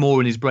live more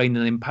in his brain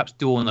than perhaps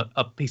do on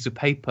a piece of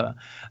paper,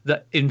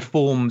 that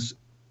informs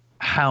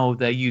how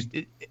they're used.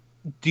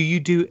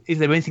 Is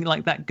there anything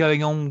like that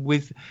going on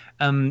with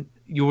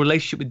your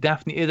relationship with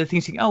Daphne? Are there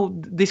things you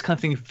think, this kind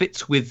of thing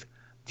fits with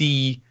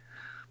the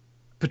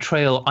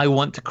portrayal I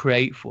want to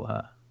create for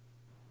her?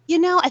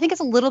 I think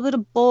it's a little bit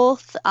of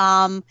both.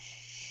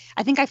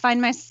 I think I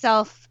find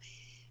myself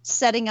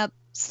setting up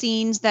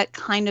scenes that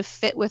kind of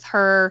fit with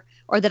her,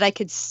 or that I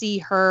could see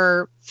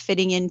her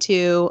fitting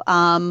into.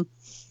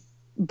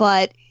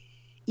 But,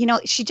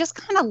 she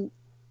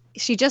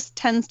just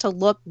tends to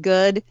look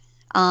good.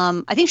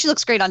 I think she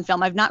looks great on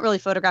film. I've not really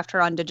photographed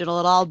her on digital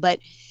at all, but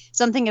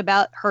something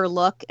about her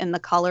look and the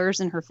colors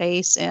in her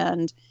face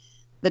and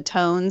the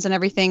tones and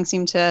everything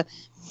seem to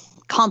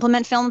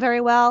complement film very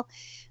well.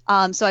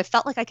 So I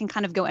felt like I can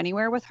kind of go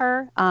anywhere with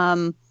her.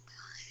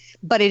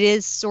 But it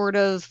is sort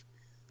of,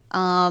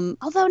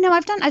 although no,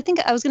 I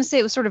think I was going to say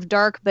it was sort of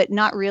dark, but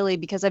not really,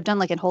 because I've done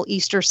like a whole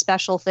Easter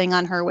special thing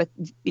on her with,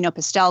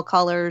 pastel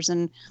colors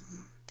and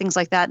things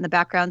like that in the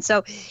background.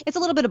 So it's a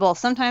little bit of both.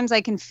 Sometimes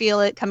I can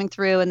feel it coming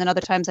through, and then other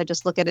times I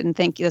just look at it and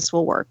think this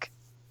will work.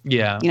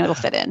 Yeah. It'll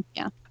fit in.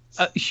 Yeah.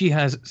 She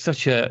has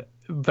such a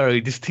very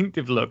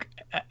distinctive look.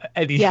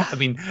 I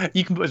mean,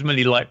 you can put as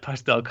many light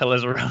pastel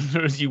colors around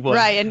her as you want.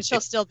 Right. And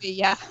she'll still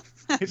be,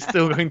 it's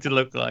still going to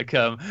look like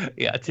a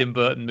Tim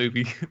Burton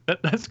movie.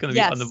 That's going to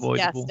be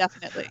unavoidable. Yes,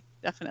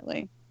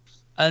 definitely.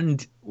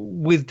 And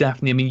with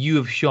Daphne, I mean, you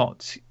have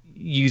shot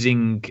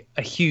using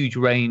a huge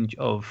range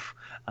of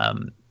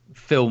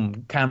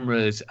film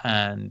cameras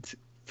and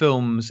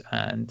films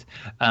and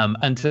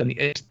certainly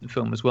instant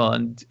film as well.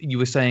 And you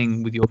were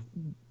saying with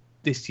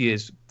this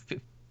year's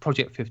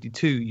Project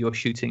 52, you're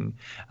shooting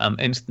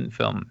instant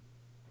film.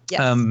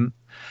 Yes.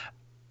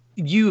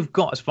 You've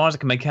got, as far as I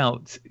can make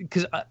out,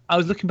 because I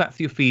was looking back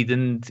through your feed,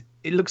 and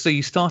it looks like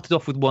you started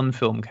off with one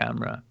film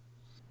camera.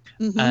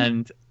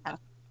 And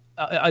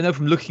I know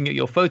from looking at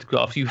your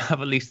photographs, you have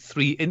at least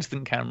 3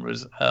 instant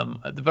cameras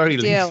at the very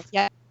least.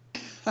 Yeah.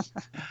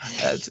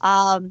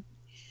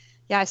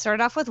 Yeah, I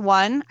started off with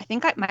one. I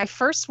think my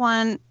first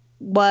one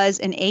was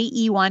an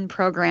AE1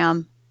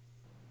 program.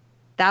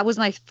 That was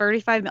my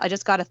 35. I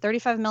just got a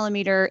 35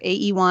 millimeter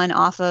AE1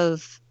 off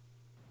of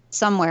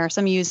somewhere,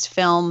 some used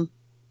film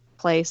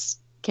place,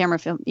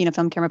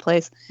 film camera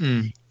place.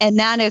 And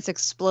then it's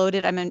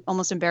exploded. I'm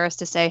almost embarrassed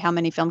to say how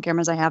many film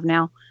cameras I have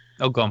now.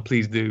 Oh, go on,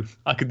 please do.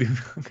 I could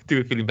do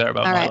it feeling better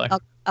about my life.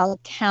 I'll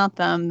count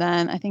them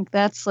then. I think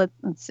that's, let's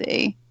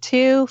see,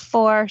 2,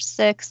 4,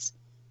 6,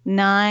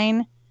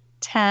 9,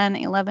 10,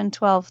 11,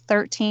 12,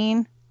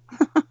 13.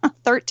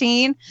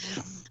 13.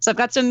 So I've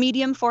got some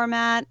medium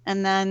format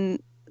and then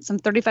some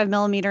 35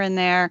 millimeter in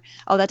there.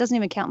 Oh, that doesn't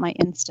even count my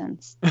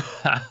instance.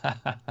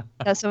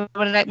 So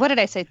what did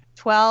I say?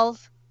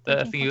 12?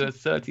 I think you were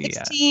 30.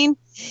 16.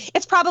 Yeah.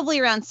 It's probably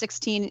around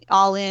 16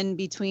 all in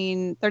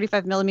between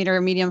 35 millimeter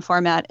medium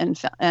format and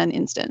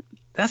instant.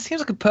 That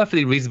seems like a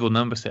perfectly reasonable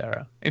number,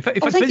 Sarah. In fact,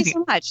 thank you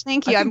so much.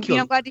 Thank you. I'm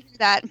glad to hear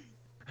that.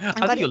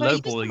 I think you're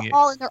lowballing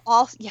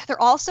it.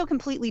 They're all so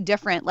completely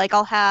different. Like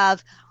I'll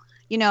have,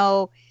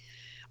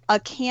 a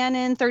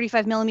Canon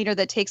 35 millimeter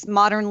that takes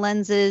modern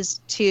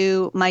lenses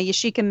to my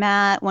Yashica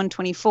Mat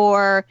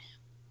 124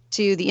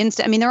 to the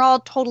instant. I mean, they're all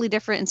totally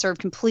different and serve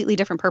completely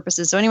different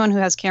purposes. So anyone who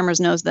has cameras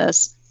knows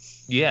this.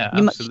 Yeah,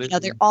 absolutely.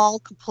 They're all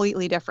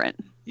completely different.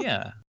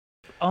 Yeah.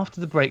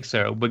 After the break,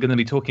 Sarah, we're going to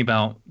be talking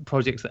about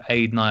projects that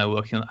Aid and I are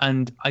working on.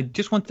 And I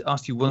just wanted to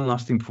ask you one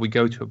last thing before we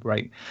go to a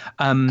break.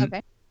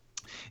 Okay.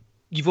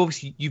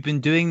 You've been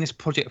doing this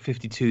Project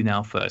 52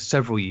 now for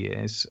several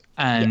years,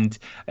 and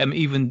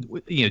even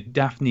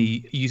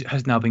Daphne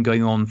has now been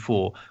going on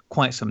for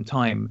quite some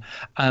time.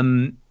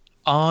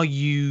 Are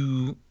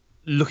you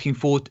looking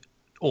forward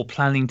or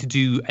planning to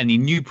do any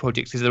new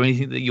projects? Is there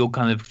anything that you're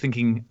kind of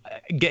thinking,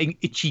 getting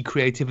itchy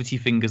creativity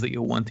fingers that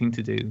you're wanting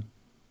to do?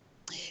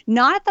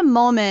 Not at the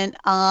moment,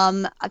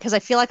 because I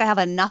feel like I have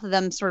enough of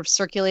them sort of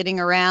circulating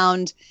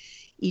around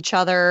each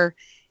other,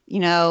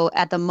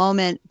 at the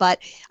moment. But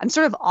I'm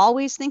sort of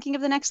always thinking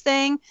of the next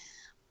thing.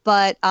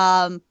 But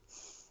I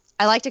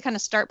like to kind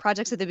of start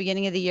projects at the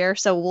beginning of the year,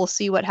 so we'll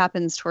see what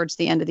happens towards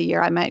the end of the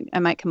year. I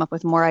might come up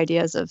with more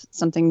ideas of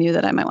something new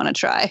that I might want to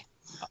try.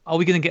 Are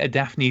we going to get a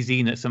Daphne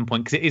zine at some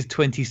point? Because it is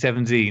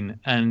 2017,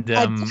 and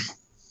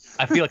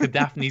I feel like a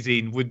Daphne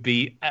zine would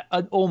be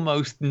an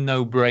almost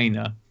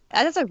no-brainer.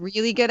 That is a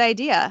really good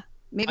idea.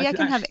 Maybe I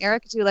can have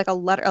Eric do like a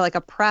letter, like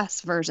a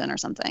press version or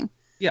something.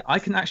 Yeah, I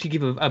can actually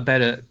give a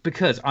better,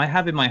 because I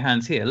have in my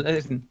hands here,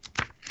 listen,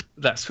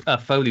 that's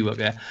Foley work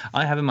there.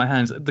 I have in my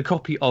hands the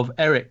copy of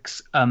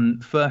Eric's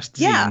first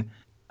zine.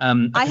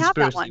 I have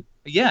that one.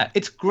 Yeah,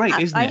 it's great,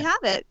 isn't it? I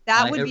have it.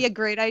 That would be a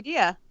great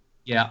idea.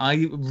 Yeah,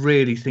 I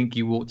really think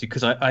you ought to,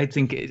 because I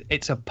think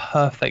it's a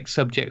perfect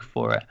subject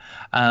for it.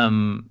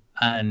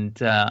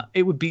 And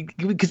it would be,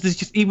 because there's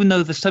just, even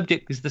though the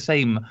subject is the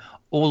same,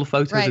 all the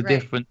photos are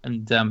different.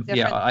 And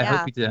I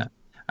hope you do that.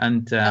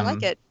 And I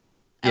like it.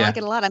 I like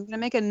it a lot. I'm going to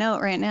make a note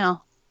right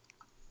now.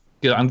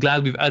 Good. I'm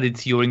glad we've added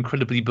to your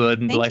incredibly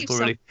burdened life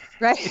already.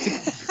 Right.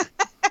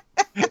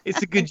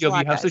 It's a good job.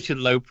 You have such a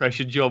low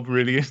pressure job,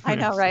 really. Isn't it? I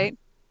know, right?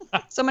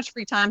 So much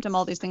free time to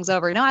mull these things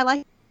over. No, I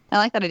like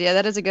that idea.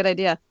 That is a good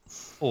idea.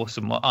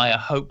 Awesome. Well, I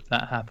hope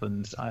that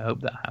happens.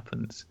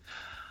 Going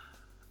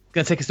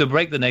to take us to a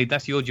break then, Aid.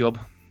 That's your job.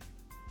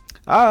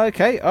 Oh,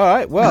 okay. All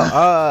right.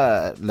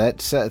 Well,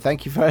 let's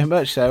thank you very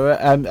much, Sarah.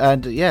 And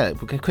we'll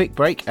get a quick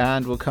break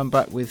and we'll come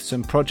back with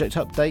some project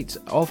updates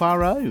of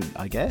our own,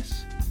 I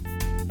guess.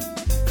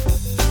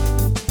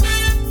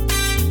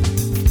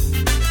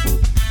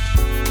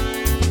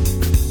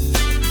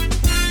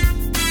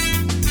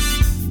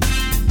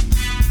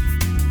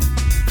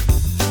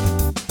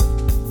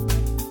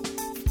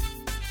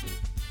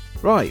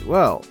 Right,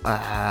 well,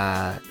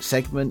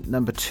 segment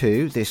number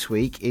 2 this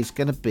week is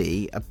going to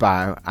be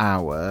about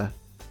our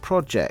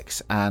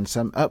projects and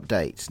some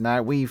updates.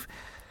 Now, we've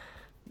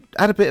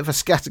had a bit of a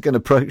scattergun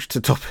approach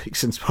to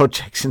topics and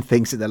projects and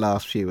things in the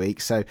last few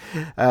weeks, so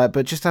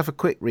but just to have a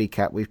quick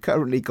recap, we've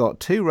currently got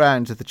 2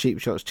 rounds of the Cheap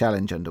Shots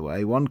Challenge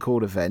underway, one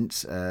called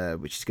Events,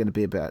 which is going to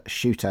be about a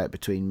shootout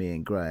between me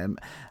and Graham,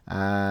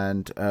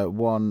 and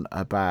one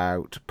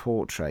about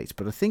portraits.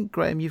 But I think,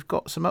 Graham, you've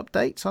got some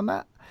updates on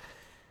that?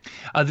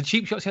 The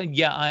Cheap Shots Challenge,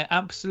 yeah, I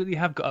absolutely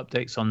have got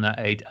updates on that,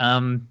 Aid.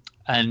 And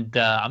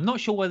I'm not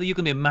sure whether you're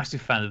going to be a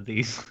massive fan of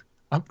these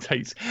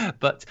updates.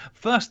 But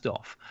first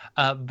off,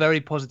 very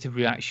positive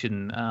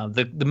reaction.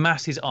 The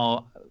masses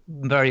are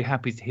very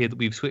happy to hear that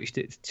we've switched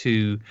it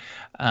to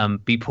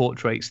be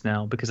portraits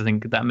now, because I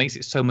think that makes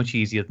it so much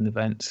easier than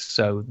events.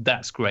 So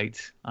that's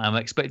great. I'm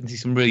expecting to see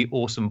some really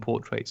awesome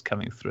portraits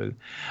coming through.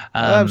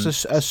 That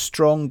was a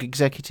strong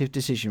executive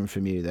decision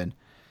from you then.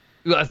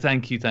 Well,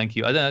 thank you. I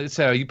don't know,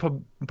 Sarah, you're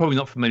probably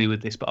not familiar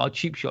with this, but our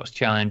Cheap Shots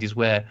Challenge is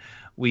where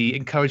we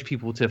encourage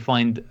people to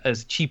find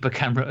as cheap a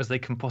camera as they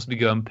can possibly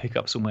go and pick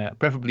up somewhere,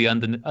 preferably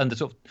under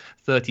sort of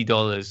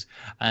 $30,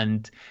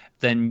 and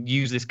then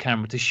use this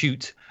camera to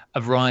shoot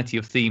a variety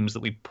of themes that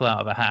we pull out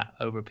of a hat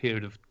over a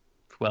period of,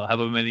 well,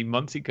 however many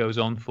months it goes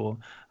on for.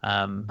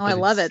 I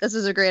love it. This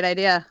is a great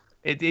idea.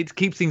 It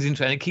keeps things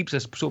interesting. It keeps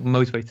us sort of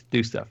motivated to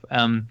do stuff.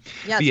 Yeah,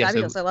 it's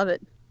fabulous. I love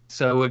it.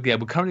 So we're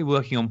currently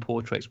working on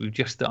portraits. We've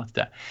just started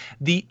that.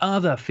 The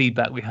other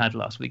feedback we had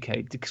last week,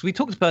 Kate, because we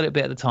talked about it a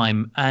bit at the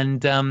time,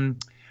 and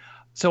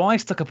so I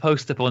stuck a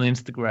post up on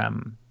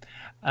Instagram.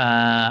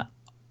 That's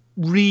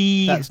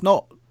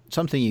not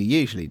something you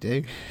usually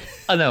do.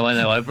 I know.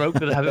 I broke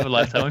the habit of a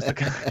lifetime.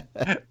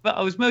 But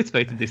I was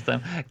motivated this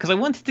time because I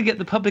wanted to get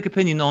the public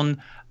opinion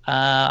on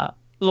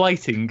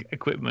lighting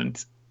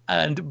equipment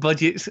and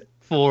budgets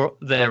for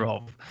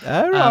thereof.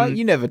 All right,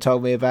 you never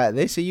told me about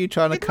this. Are you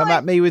trying to come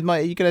at me with my?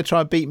 Are you going to try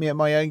and beat me at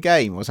my own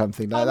game or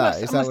something like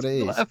that? Is that what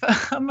it is?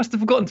 I must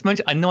have forgotten to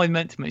mention. I know I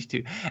meant to mention to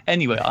you.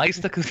 Anyway, I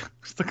stuck a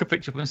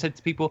picture up and said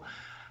to people,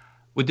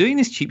 "We're doing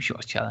this cheap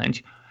shots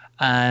challenge,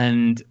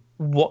 and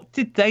what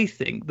did they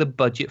think the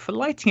budget for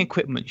lighting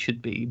equipment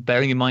should be?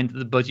 Bearing in mind that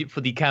the budget for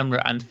the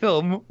camera and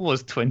film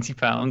was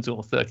 £20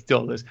 or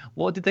 $30.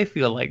 What did they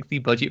feel like the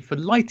budget for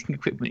lighting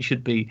equipment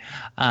should be?"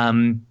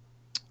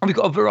 We've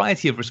got a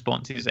variety of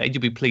responses, Ed,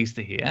 you'll be pleased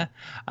to hear.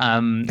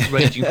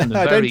 Ranging from the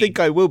I don't think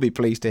I will be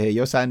pleased to hear.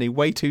 You're sounding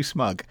way too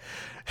smug.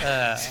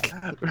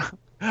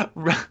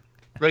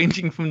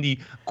 Ranging from the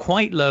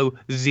quite low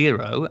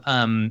 0.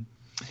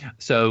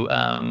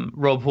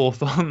 Rob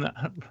Hawthorne,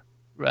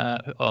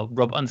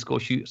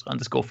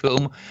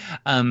 Rob_shoots_film,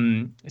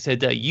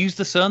 said, use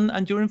the sun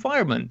and your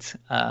environment.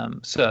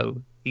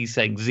 So he's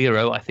saying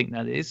 0, I think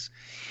that is.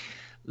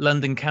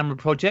 London Camera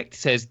Project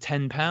says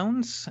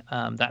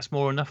 £10. That's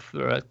more enough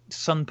for a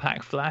sun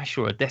pack flash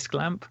or a desk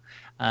lamp.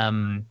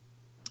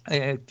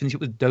 Finish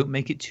it with Don't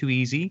Make It Too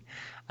Easy.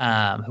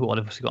 Who what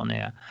have we got on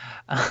here?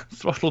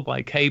 Throttle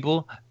by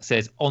Cable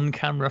says on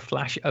camera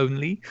flash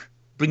only.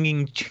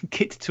 Bringing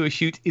kit to a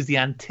shoot is the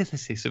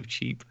antithesis of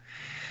cheap.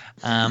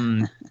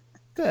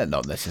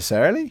 Not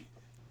necessarily.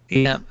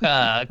 Yeah,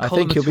 I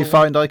think you'll be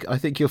fine. I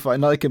think you'll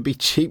find I can be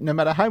cheap no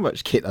matter how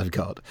much kit I've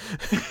got.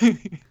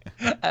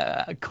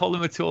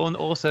 Colomatorn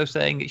also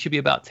saying it should be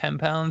about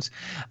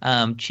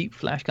 £10, cheap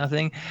flash kind of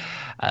thing.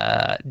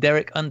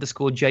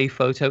 Derek_J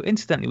photo.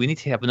 Incidentally, we need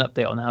to have an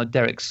update on how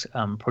Derek's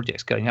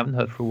project's going. I haven't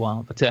heard for a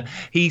while, but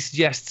he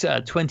suggests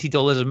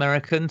 $20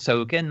 American.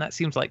 So again, that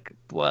seems like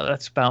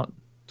that's about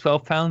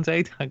 £12,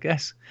 Aid, I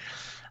guess.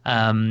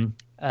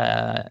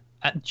 At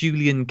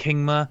Julian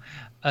Kingma.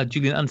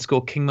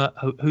 Julian_Kingma,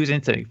 who's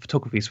into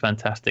photography, is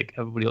fantastic.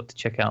 Everybody ought to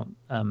check out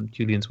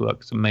Julian's work.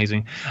 It's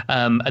amazing.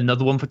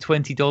 Another one for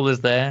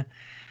 $20 there.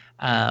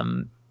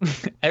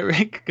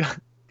 Eric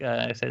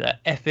said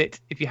that F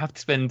it. If you have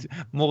to spend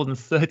more than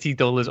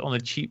 $30 on a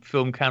cheap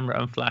film camera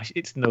and flash,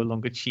 it's no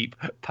longer cheap.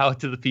 Power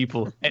to the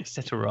people,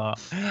 etc.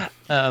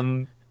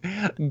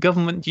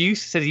 Government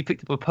Juice says he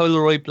picked up a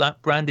Polaroid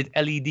branded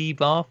LED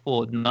bar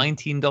for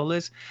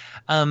 $19.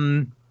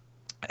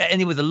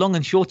 Anyway, the long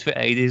and short of it,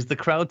 Aid, is the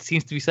crowd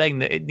seems to be saying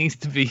that it needs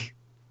to be,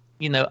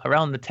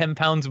 around the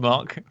 £10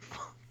 mark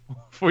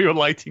for your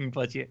lighting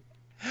budget,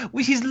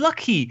 which is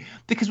lucky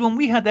because when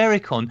we had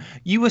Eric on,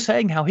 you were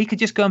saying how he could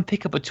just go and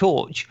pick up a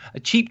torch, a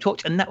cheap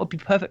torch, and that would be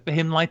perfect for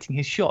him lighting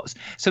his shots.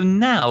 So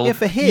now,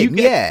 for him,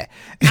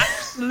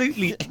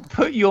 absolutely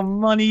put your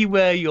money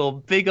where your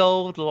big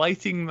old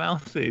lighting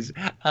mouth is,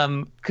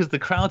 because the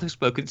crowd have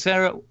spoken.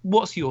 Sarah,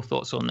 what's your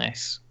thoughts on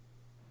this?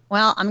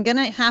 Well, I'm going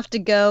to have to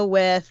go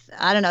with,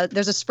 I don't know,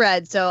 there's a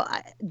spread. So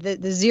the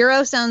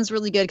 0 sounds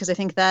really good because I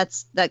think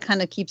that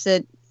kind of keeps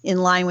it in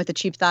line with the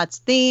cheap shots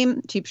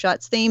theme.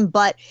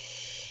 But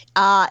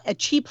a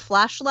cheap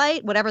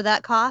flashlight, whatever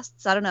that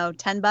costs, I don't know,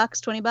 $10,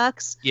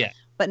 $20. Yeah.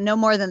 But no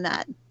more than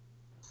that.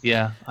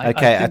 Yeah.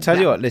 Okay, I tell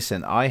you what,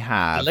 listen, I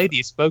have. The lady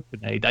has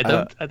spoken, Aid. I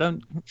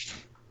don't.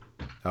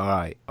 All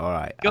right.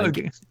 I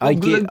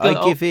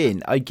give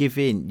in.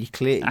 You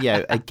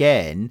clear,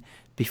 again.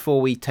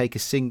 Before we take a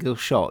single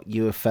shot,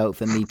 you have felt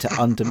the need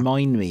to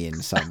undermine me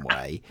in some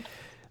way.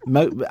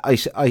 I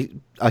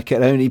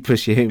can only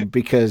presume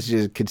because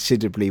you're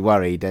considerably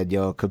worried and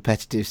your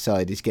competitive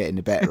side is getting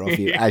the better of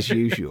you as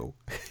usual.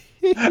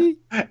 What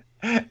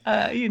can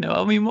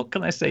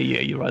I say?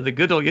 You're either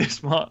good or you're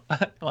smart.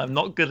 I'm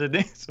not good at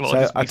this.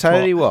 So I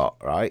tell you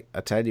what, right?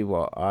 I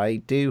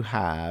do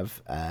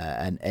have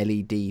an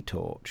LED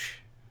torch.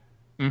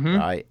 Mm-hmm.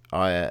 Right,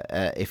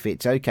 if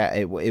it's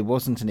okay, it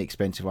wasn't an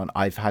expensive one.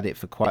 I've had it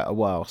for quite a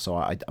while, so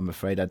I'm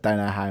afraid I don't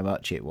know how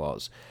much it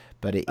was,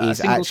 but it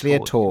is actually a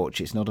torch.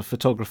 It's not a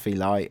photography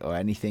light or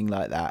anything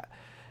like that.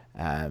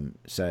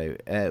 So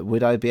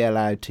would I be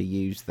allowed to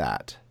use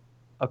that?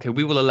 Okay,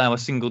 we will allow a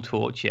single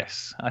torch.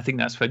 Yes, I think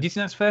that's fair. Do you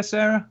think that's fair,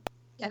 Sarah?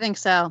 I think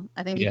so.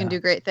 I think you can do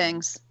great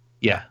things.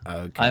 Yeah.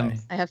 Okay.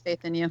 I have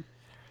faith in you.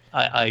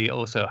 I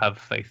also have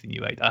faith in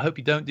you, Aid. I hope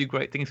you don't do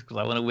great things because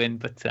I want to win,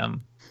 but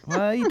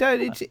well, you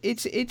don't.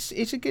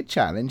 It's a good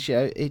challenge.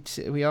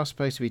 We are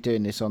supposed to be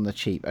doing this on the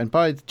cheap. And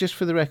just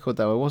for the record,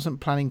 though, I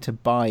wasn't planning to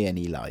buy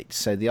any lights.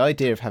 So the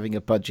idea of having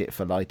a budget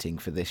for lighting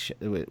for this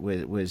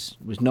was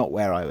not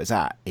where I was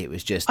at. It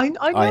was just I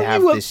know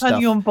you weren't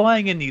planning on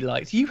buying any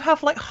lights. You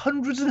have like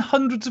hundreds and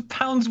hundreds of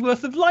pounds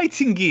worth of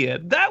lighting gear.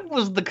 That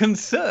was the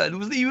concern.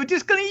 Was that you were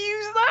just going to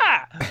use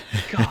that?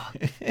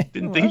 God,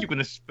 didn't think you were going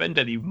to spend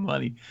any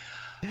money.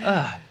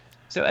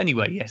 So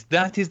anyway, yes,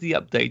 that is the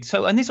update.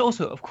 So, and this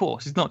also, of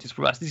course, is not just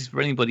for us. This is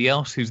for anybody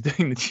else who's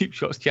doing the Cheap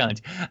Shots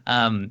Challenge.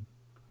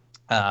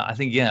 I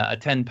think, yeah, a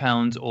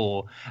 £10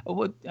 or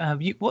what?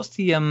 What's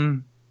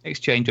the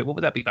exchange rate? What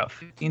would that be? About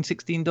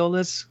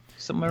 $15-16,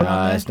 somewhere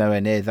around there. It's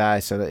nowhere near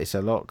that. So it's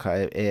a lot.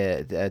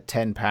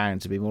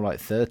 £10 would be more like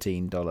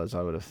 $13.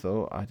 I would have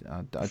thought. I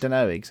don't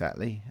know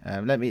exactly.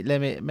 Let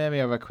me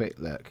have a quick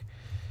look.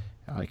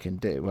 I can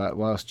do it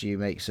whilst you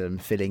make some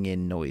filling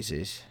in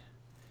noises.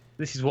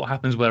 This is what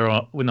happens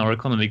when our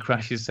economy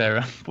crashes,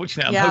 Sarah.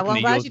 Fortunately,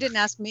 I'm glad you didn't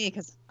ask me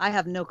because I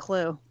have no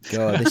clue.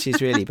 God, this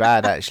is really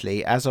bad,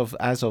 actually. As of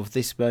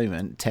this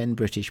moment,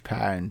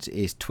 £10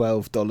 is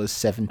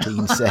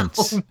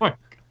 $12.17. Oh my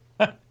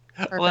God!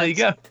 Well, there you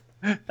go.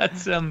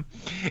 That's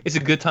it's a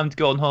good time to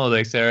go on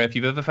holiday, Sarah. If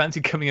you've ever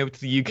fancied coming over to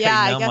the UK,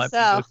 now might be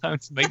the time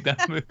to make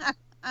that move.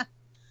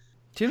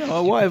 Do you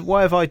know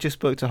why have I just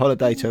booked a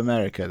holiday to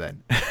America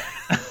then?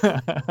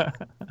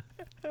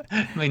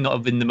 May not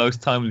have been the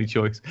most timely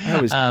choice.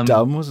 That was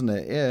dumb, wasn't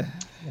it? Yeah.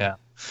 Yeah.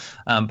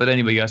 But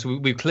anyway, yeah, so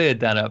we've cleared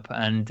that up,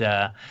 and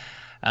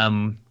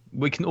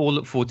we can all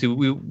look forward to.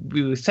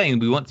 We were saying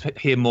we want to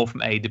hear more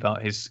from Aid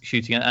about his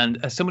shooting,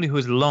 and as somebody who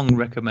has long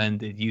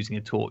recommended using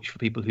a torch for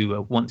people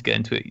who want to get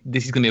into it,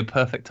 this is going to be a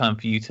perfect time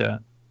for you to,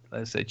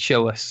 as I said,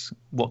 show us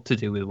what to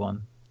do with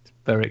one. It's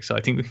very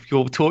exciting with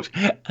your torch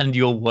and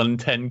your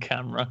 110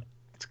 camera.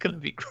 It's going to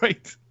be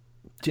great.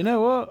 Do you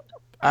know what?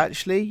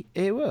 Actually,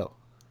 it will.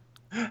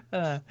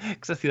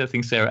 Because that's the other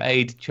thing, Sarah.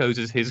 Aid chose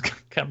as his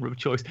camera of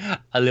choice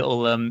a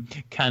little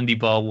candy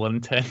bar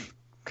 110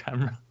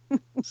 camera.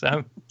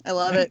 So I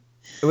love it.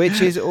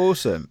 Which is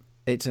awesome.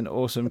 It's an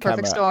awesome camera.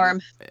 Perfect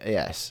storm.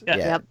 Yes. Yeah.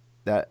 Yep.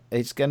 That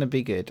it's going to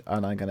be good,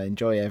 and I'm going to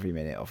enjoy every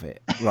minute of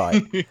it.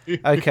 Right.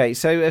 Okay.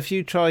 So, have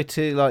you tried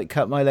to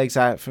cut my legs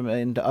out from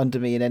under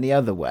me in any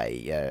other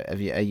way?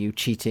 Are you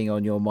cheating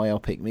on your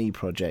Myopic Me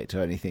project or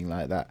anything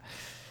like that?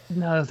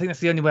 No, I think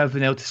that's the only way I've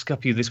been able to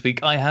scuff you this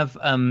week. I have.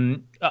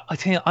 I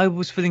tell you, I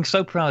was feeling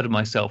so proud of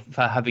myself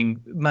for having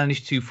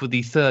managed to, for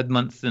the third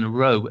month in a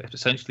row,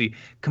 essentially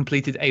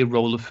completed a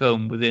roll of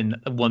film within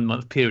a 1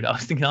 month period. I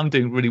was thinking I'm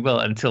doing really well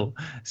until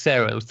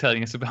Sarah was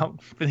telling us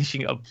about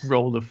finishing a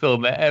roll of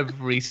film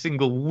every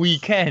single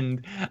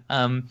weekend.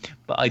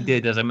 But I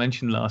did, as I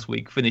mentioned last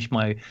week, finish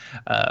my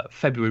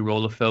February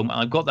roll of film,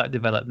 and I've got that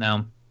developed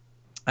now.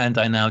 And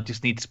I now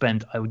just need to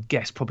spend, I would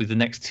guess, probably the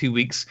next 2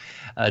 weeks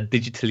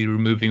digitally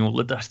removing all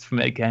the dust from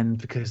it again,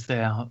 because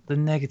the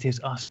negatives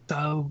are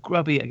so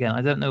grubby again.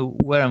 I don't know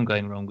where I'm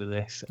going wrong with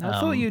this. I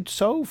thought you'd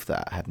solved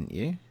that, hadn't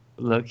you?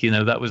 Look,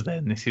 that was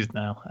then. This is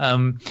now. But Are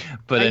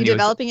you anyway,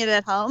 developing it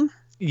at home?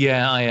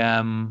 Yeah, I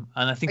am.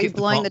 And I think Are you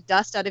blowing the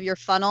dust out of your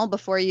funnel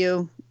before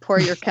you pour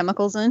your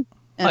chemicals in?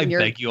 I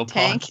beg your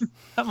tank? pardon.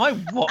 Am I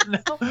what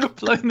now?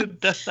 Blowing the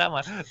dust out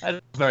my... That's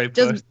a very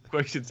personal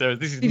question, Sarah.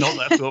 This is not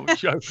that sort of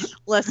show.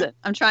 Listen,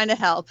 I'm trying to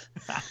help.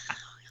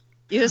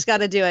 You just got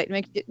to do it.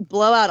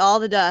 Blow out all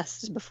the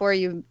dust before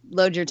you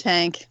load your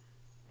tank.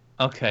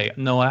 Okay.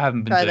 No, I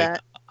haven't been doing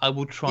that. I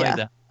will try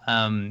that.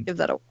 Give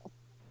that a whirl.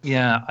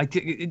 Yeah,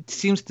 it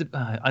seems to...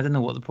 I don't know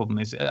what the problem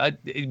is.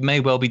 It may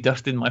well be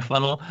dust in my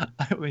funnel.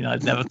 I mean,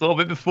 I'd never thought of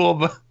it before,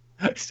 but...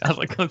 It sounds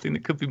like something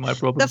that could be my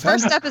problem. The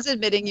first step is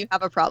admitting you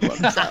have a problem,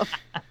 so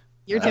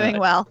you're doing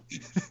well.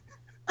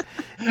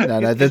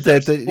 No.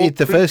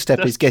 The first step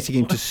is getting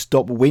him to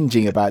stop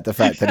whinging about the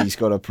fact that he's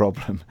got a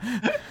problem.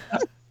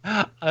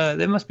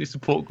 There must be a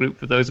support group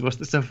for those of us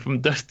that suffer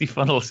from dusty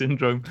funnel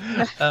syndrome.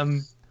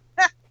 But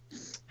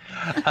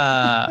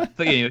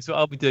anyway, so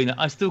I'll be doing that.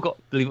 I've still got,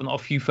 believe it or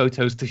not, a few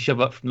photos to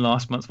shove up from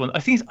last month's one. I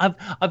think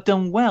I've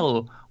done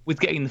well with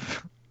getting the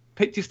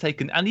pictures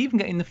taken and even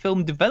getting the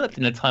film developed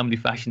in a timely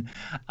fashion.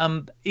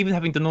 Even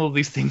having done all of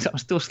these things, I'm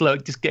still slow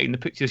at just getting the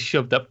pictures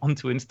shoved up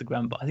onto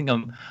Instagram, but I think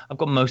I've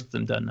got most of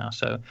them done now.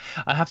 So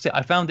I have to say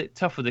I found it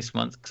tougher this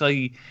month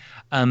because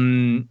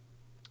I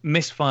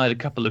misfired a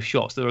couple of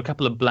shots. There were a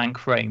couple of blank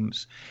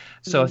frames,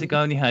 so I think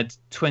I only had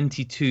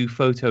 22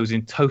 photos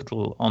in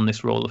total on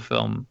this roll of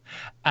film,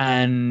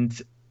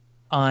 and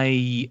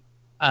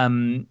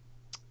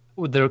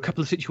there are a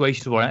couple of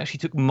situations where I actually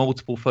took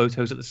multiple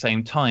photos at the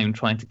same time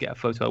trying to get a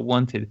photo I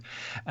wanted.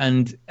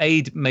 And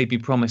Aid made me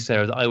promise,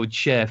 Sarah, that I would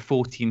share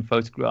 14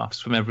 photographs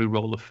from every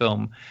roll of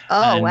film.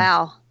 Oh,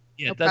 wow.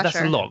 Yeah, that's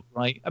a lot,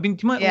 right? I mean,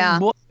 do you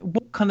mind,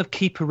 what kind of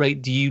keeper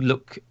rate do you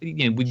look,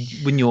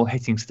 when you're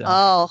hitting stuff?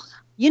 Oh,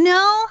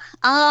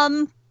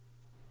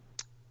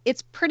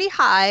 it's pretty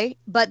high,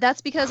 but that's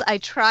because I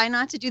try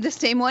not to do the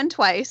same one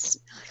twice.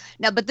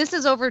 Now, but this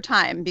is over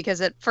time,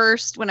 because at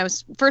first, when I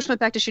first went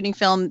back to shooting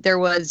film, there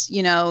was,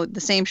 the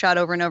same shot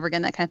over and over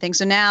again, that kind of thing.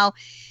 So now,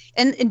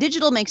 and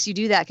digital makes you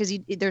do that because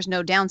there's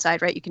no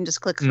downside, right? You can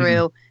just click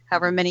through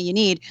however many you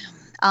need.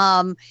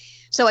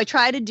 So I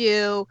try to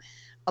do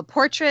a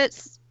portrait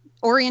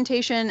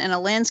orientation and a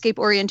landscape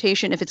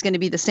orientation if it's going to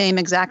be the same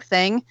exact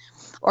thing,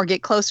 or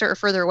get closer or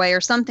further away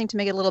or something to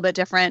make it a little bit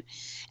different.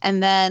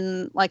 And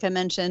then, like I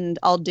mentioned,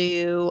 I'll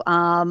do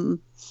 5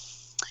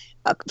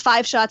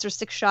 shots or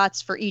 6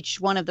 shots for each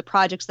one of the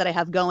projects that I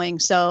have going.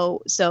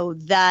 So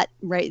that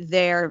right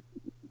there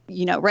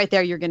right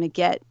there, you're going to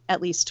get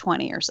at least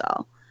 20 or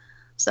so.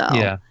 So,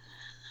 Yeah.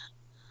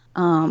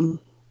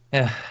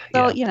 Yeah.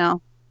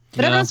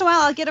 but every once in a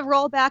while I'll get a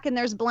roll back and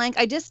there's blank.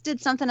 I just did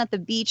something at the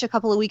beach a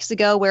couple of weeks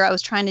ago where I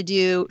was trying to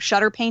do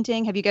shutter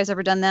painting. Have you guys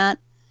ever done that?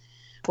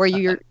 Where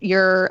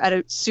you're at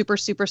a super,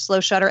 super slow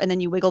shutter and then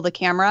you wiggle the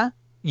camera.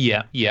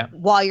 Yeah.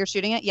 While you're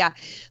shooting it. Yeah.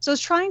 So I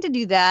was trying to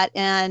do that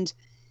and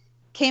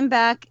came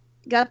back,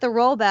 got the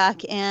roll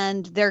back,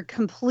 and they're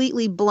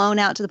completely blown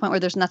out to the point where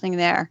there's nothing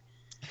there.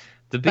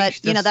 The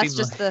beach, but that's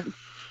just the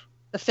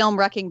film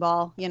wrecking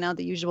ball, the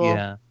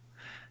usual.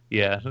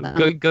 Yeah.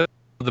 Go to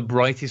the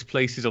brightest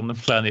places on the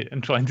planet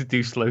and trying to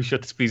do slow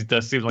shutter speeds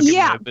does seem like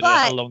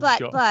a long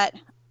shot. But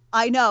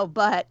I know,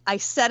 but I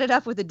set it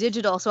up with the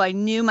digital, so I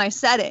knew my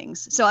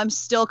settings. So I'm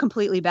still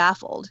completely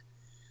baffled.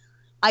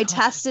 I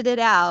tested it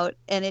out,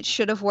 and it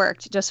should have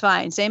worked just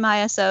fine. Same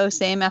ISO,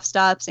 same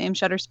f-stop, same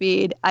shutter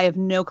speed. I have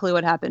no clue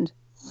what happened.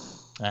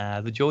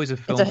 The joys of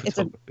film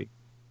photography.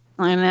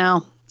 I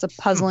know. It's a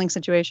puzzling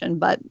situation,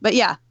 but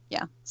yeah.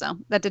 So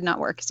that did not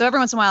work. So every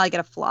once in a while I get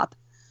a flop.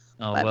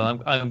 Oh,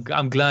 well,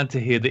 I'm glad to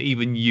hear that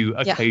even you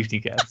occasionally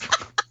get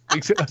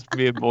makes us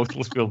mere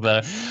mortals feel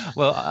better.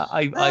 Well,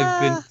 I've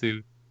been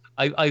through.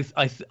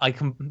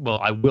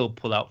 I will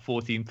pull out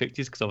 14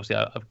 pictures because obviously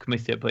I've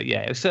committed it, but yeah,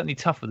 it was certainly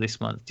tougher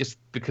this month just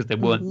because there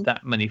weren't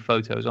that many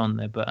photos on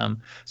there. But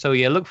so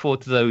yeah, look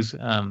forward to those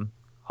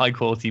high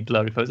quality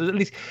blurry photos. At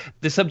least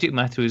the subject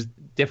matter is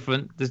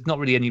different. There's not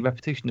really any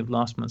repetition of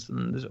last month,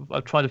 and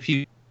I've tried a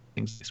few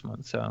things this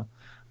month, so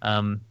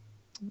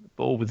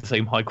but all with the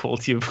same high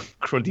quality of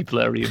cruddy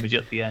blurry image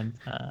at the end.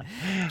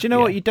 Do you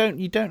know what? You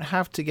don't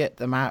have to get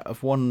them out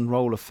of one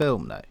roll of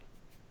film though.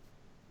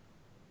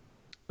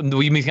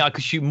 You mean I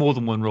could shoot more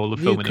than one roll of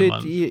film in a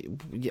month?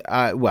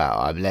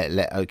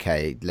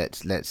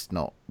 Let's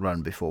not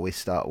run before we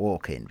start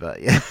walking.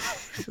 But yeah,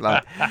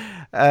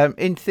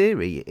 in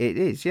theory, it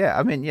is. Yeah,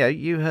 I mean,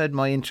 you heard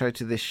my intro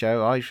to this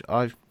show.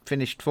 I've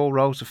finished 4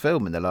 rolls of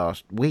film in the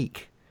last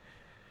week.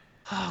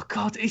 Oh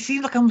God! It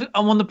seems like I'm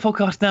on the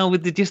podcast now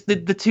with the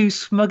two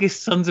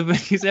smuggest sons of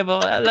bitches ever.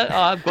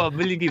 I've got a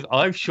million games.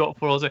 I've shot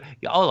for also.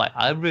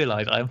 I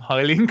realise I'm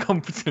highly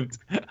incompetent,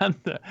 and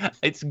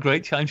it's a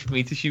great challenge for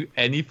me to shoot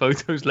any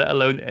photos, let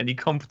alone any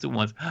competent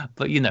ones.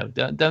 But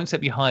don't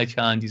set me higher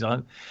challenges. I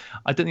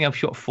don't think I've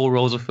shot 4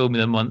 rolls of film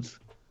in a month.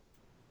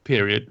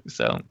 Period.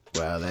 So.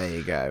 Well, there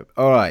you go.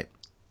 All right.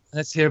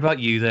 Let's hear about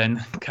you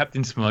then,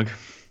 Captain Smug.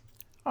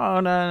 Oh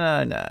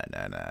no.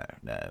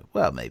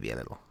 Well, maybe a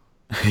little.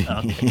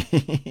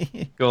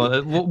 Okay. Go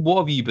on. What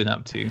have you been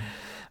up to?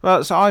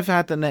 Well, so I've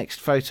had the next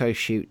photo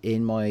shoot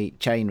in my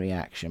chain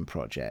reaction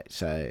project,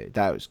 so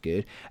that was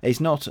good. It's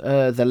not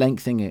the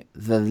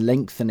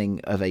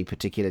lengthening of a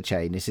particular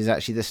chain. This is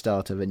actually the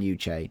start of a new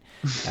chain.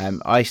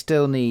 I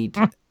still need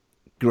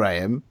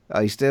Graham.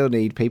 I still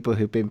need people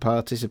who've been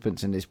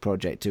participants in this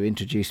project to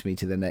introduce me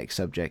to the next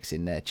subjects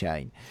in their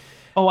chain.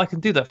 Oh, I can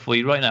do that for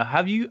you right now.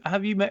 Have you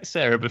met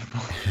Sarah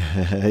before?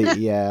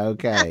 Yeah,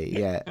 okay,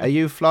 yeah. Are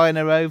you flying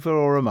her over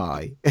or am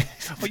I? Well,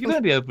 you're going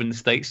to be over in the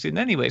States soon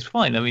anyway. It's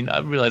fine. I mean, I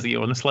realise that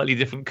you're on a slightly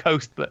different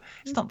coast, but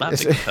it's not that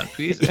big a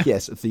country, is it?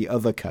 Yes, the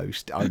other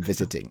coast I'm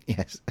visiting,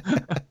 yes.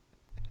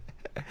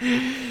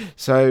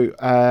 So,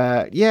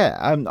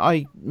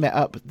 I met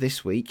up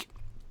this week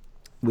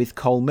with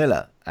Cole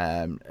Miller,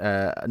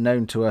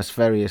 known to us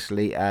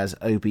variously as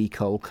OB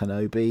Cole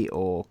Kenobi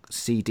or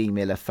CD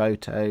Miller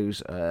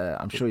Photos.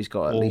 I'm sure he's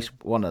got at least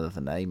one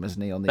other name,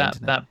 hasn't he, on the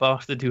internet? That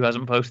bastard who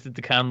hasn't posted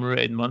the camera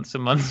in months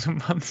and months and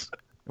months.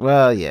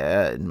 Well,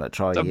 yeah,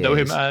 try Don't years. know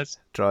him as.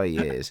 Try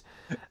years.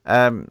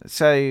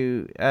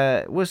 So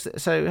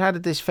how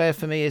did this fare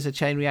for me as a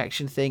chain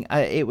reaction thing?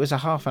 It was a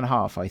half and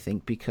half, I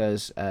think,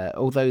 because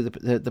although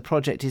the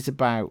project is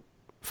about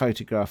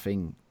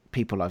photographing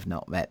people I've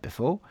not met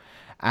before,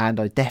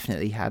 and I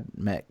definitely hadn't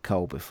met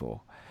Cole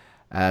before.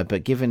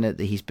 But given that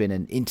he's been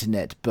an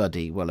internet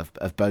buddy,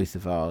 of both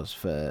of ours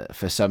for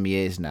some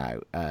years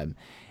now,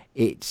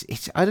 it's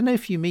I don't know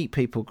if you meet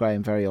people,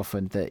 Graham, very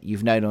often that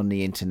you've known on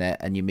the internet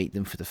and you meet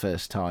them for the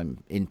first time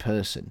in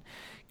person,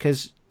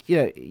 because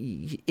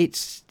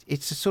it's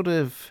a sort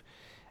of,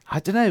 I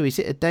don't know, is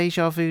it a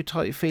deja vu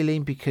type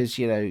feeling? Because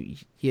you're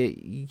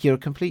a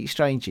complete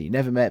stranger you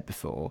never met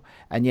before,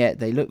 and yet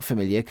they look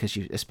familiar because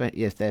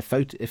if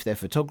they're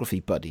photography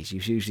buddies,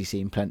 you've usually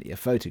seen plenty of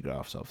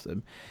photographs of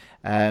them,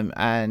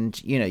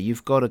 and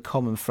you've got a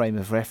common frame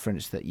of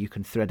reference that you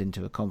can thread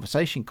into a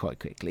conversation quite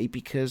quickly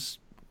because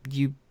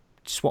you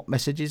swap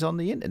messages on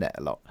the internet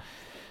a lot.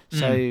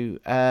 So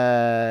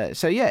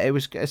it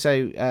was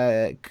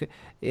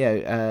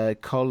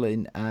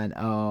Colin and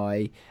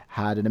I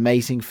had an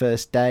amazing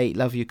first date.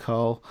 Love you,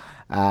 Cole.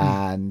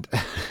 And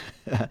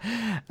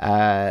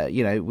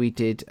we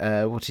did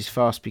what is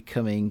fast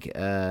becoming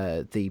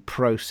the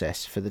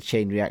process for the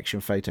chain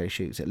reaction photo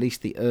shoots, at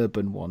least the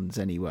urban ones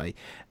anyway,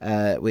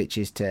 which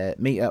is to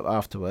meet up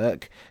after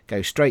work,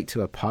 go straight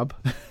to a pub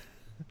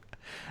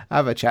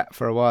have a chat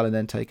for a while, and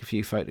then take a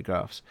few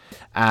photographs.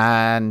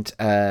 And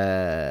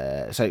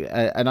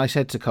and I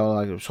said to Cole,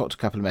 I swapped a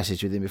couple of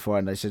messages with him before,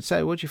 and I said,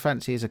 so what do you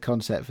fancy as a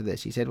concept for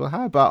this? He said, well,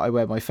 how about I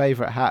wear my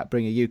favourite hat,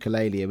 bring a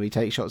ukulele, and we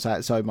take shots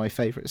outside my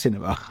favourite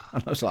cinema?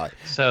 And I was like,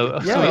 so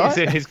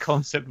his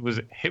concept was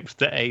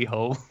hipster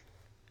a-hole.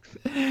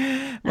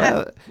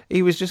 Well,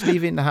 he was just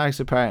leaving the house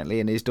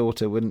apparently, and his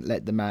daughter wouldn't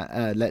let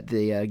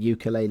the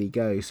ukulele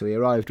go, so he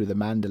arrived with a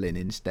mandolin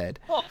instead.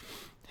 Oh.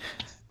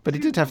 But he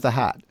did have the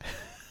hat.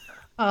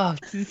 Oh,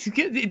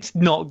 it's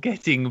not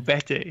getting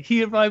better.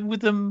 He arrived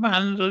with a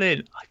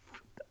mandolin.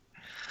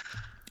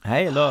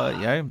 Hey, look,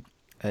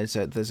 there's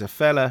a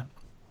fella.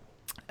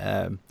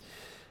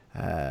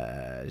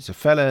 There's a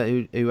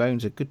fella who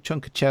owns a good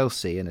chunk of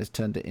Chelsea and has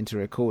turned it into a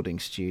recording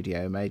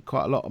studio. Made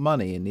quite a lot of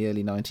money in the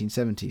early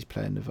 1970s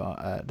playing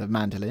the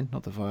mandolin,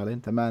 not the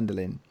violin, the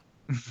mandolin.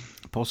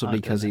 Possibly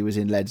because he was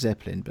in Led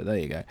Zeppelin, but there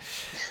you go.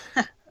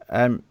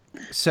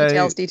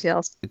 So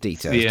details,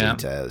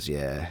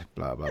 yeah,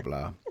 blah blah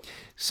blah.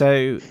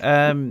 So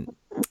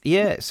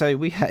so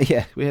we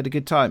had a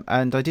good time,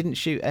 and I didn't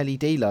shoot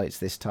LED lights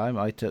this time.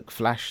 I took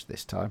flash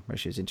this time,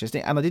 which is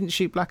interesting, and I didn't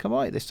shoot black and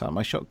white this time.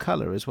 I shot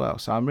color as well,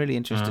 so I'm really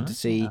interested to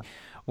see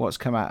what's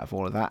come out of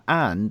all of that.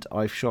 And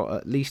I've shot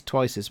at least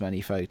twice as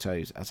many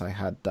photos as I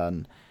had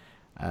done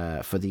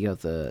for the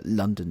other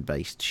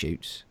London-based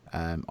shoots.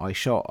 I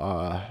shot.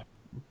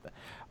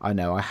 I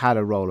know I had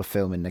a roll of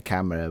film in the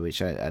camera,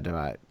 which I had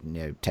about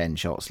 10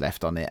 shots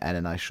left on it, and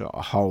then I shot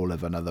a whole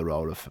of another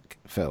roll of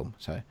film.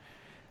 So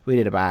we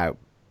did about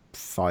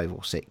 5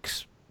 or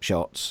 6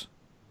 shots.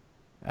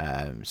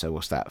 So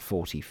what's that?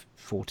 40,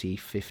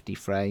 50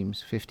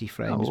 frames, 50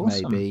 frames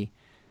maybe.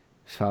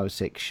 5 or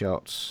 6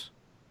 shots.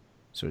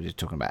 So we're just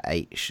talking about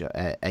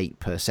 8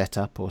 per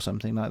setup or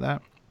something like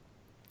that.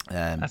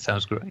 That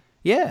sounds great.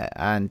 Yeah,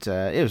 and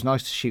it was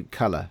nice to shoot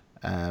colour.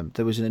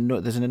 There's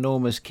an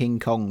enormous King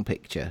Kong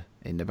picture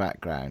in the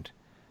background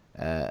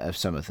of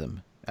some of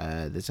them.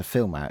 There's a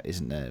film out,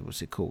 isn't there?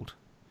 What's it called?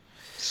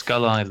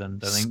 Skull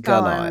Island, I think.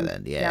 Skull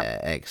Island, yeah,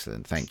 yep.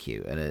 Excellent, thank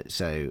you. And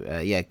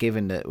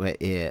given that we're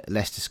here,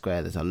 Leicester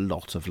Square, there's a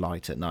lot of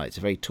light at night. It's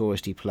a very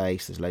touristy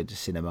place. There's loads of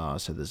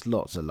cinemas, so there's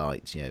lots of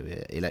lights.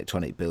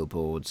 Electronic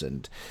billboards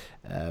and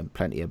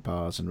plenty of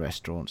bars and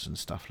restaurants and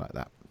stuff like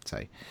that.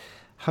 So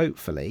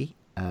hopefully.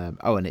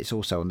 And it's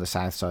also on the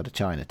south side of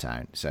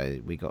Chinatown, so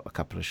we got a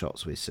couple of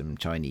shots with some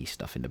Chinese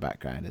stuff in the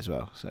background as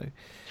well. So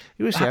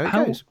we'll see how it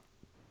goes.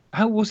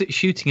 How was it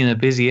shooting in a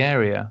busy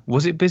area?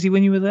 Was it busy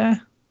when you were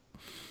there?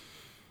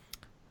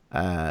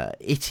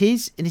 It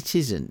is and it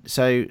isn't.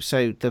 So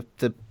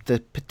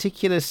the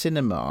particular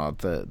cinema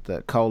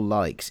that Cole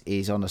likes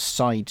is on a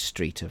side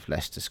street of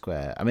Leicester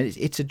Square. I mean,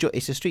 it's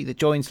a street that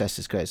joins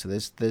Leicester Square, so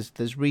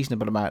there's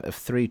reasonable amount of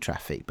through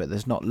traffic, but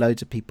there's not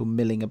loads of people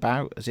milling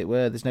about, as it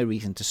were. There's no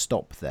reason to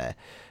stop there.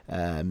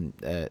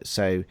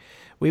 So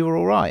we were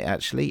all right,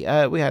 actually.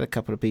 We had a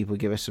couple of people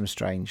give us some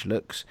strange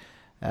looks.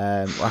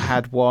 I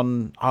had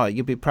one. Oh,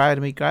 you'll be proud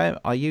of me, Graham.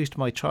 I used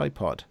my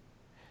tripod.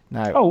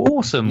 Now,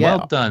 awesome! Yeah,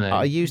 well done.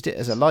 I used it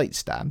as a light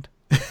stand.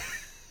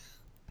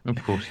 Of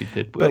course you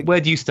did. But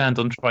where do you stand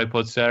on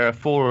tripods, Sarah?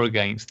 For or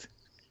against?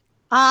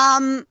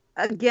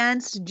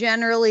 Against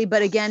generally,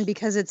 but again,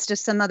 because it's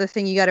just some other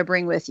thing you got to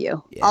bring with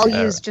you. Yeah. I'll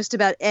use just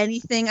about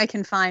anything I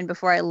can find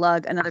before I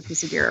lug another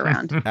piece of gear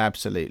around.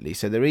 Absolutely.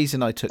 So the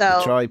reason I took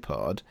the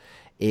tripod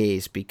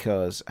is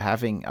because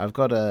I've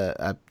got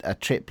a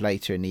trip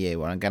later in the year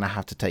where I'm going to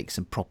have to take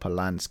some proper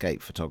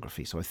landscape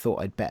photography. So I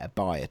thought I'd better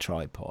buy a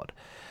tripod.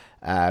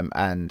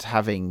 And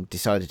having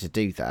decided to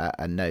do that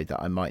and know that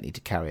I might need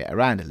to carry it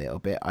around a little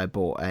bit, I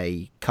bought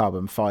a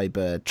carbon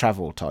fibre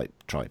travel type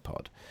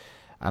tripod.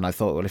 And I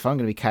thought, well, if I'm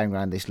going to be carrying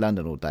around this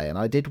London all day, and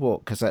I did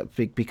walk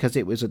because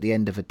it was at the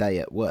end of a day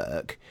at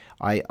work,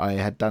 I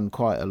had done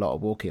quite a lot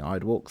of walking.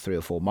 I'd walked 3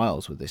 or 4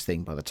 miles with this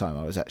thing by the time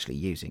I was actually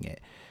using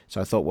it.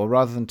 So I thought, well,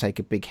 rather than take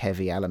a big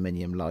heavy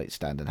aluminium light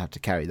stand and have to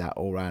carry that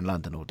all around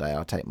London all day,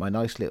 I'll take my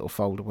nice little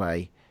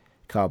fold-away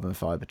carbon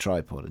fibre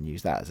tripod and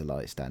use that as a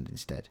light stand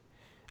instead.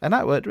 And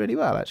that worked really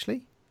well,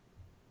 actually.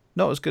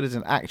 Not as good as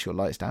an actual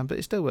light stand, but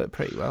it still worked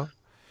pretty well.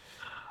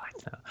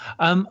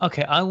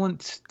 Okay, I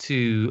want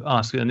to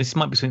ask you, and this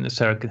might be something that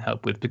Sarah can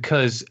help with,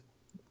 because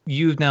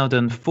you've now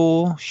done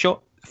 4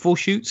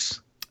 shoots.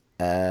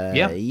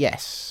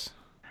 Yes.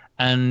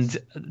 And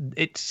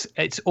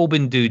it's all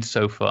been dudes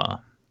so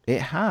far.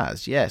 It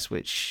has, yes,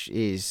 which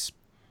is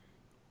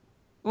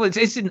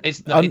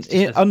it's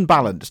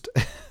unbalanced.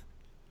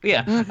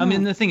 Yeah, mm-hmm. I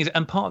mean, the thing is,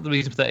 and part of the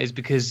reason for that is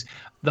because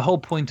the whole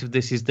point of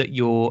this is that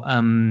you're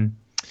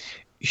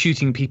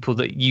shooting people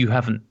that you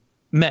haven't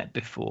met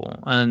before,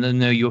 and I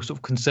know you're sort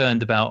of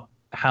concerned about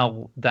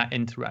how that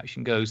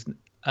interaction goes.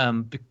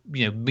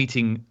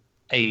 Meeting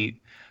it's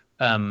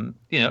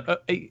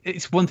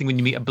one thing when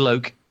you meet a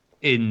bloke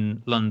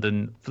in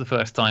London for the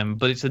first time,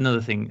 but it's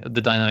another thing,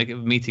 the dynamic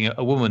of meeting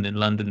a woman in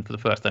London for the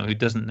first time who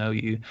doesn't know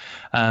you.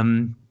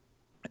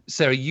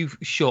 Sarah, you've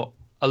shot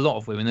a lot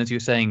of women, as you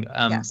were saying.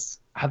 Yes.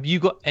 Have you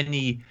got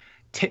any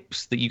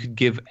tips that you could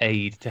give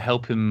Aid to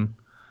help him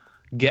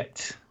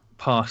get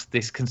past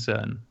this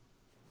concern?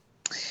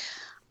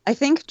 I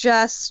think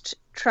just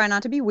try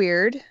not to be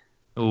weird.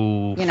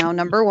 Oh,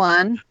 Number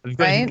one. Have you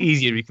got anything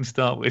easier you can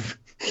start with?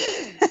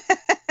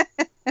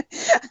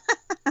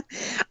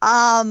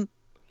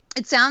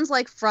 It sounds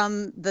like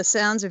from the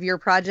sounds of your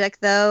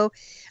project, though,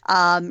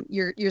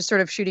 you're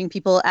sort of shooting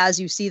people as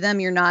you see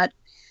them. You're not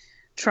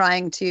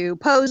trying to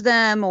pose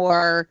them,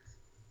 or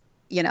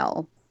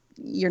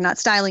you're not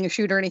styling a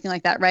shoot or anything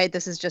like that, right?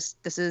 This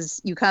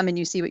is you come and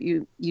you see what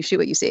you shoot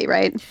what you see,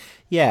 right?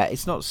 Yeah,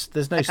 it's not.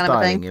 There's no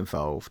styling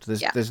involved.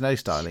 There's no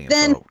styling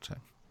involved.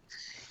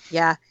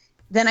 Yeah.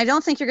 Then I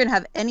don't think you're going to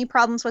have any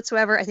problems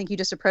whatsoever. I think you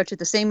just approach it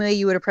the same way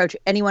you would approach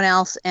anyone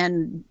else,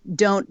 and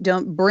don't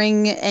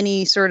bring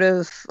any sort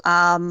of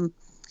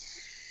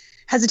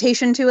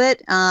hesitation to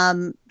it.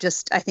 I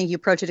think you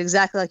approach it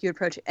exactly like you would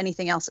approach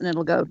anything else, and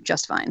it'll go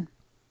just fine.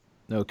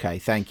 Okay,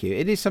 thank you.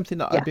 It is something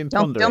that I've been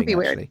pondering. Don't be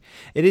weird. Actually.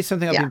 It is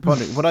something I've been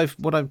pondering.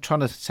 What I'm trying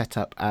to set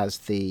up as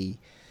the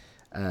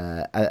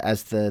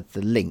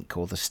link,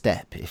 or the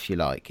step, if you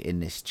like, in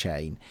this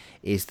chain,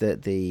 is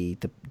that the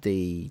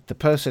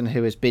person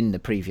who has been the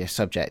previous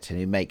subject and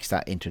who makes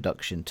that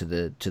introduction to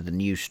the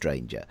new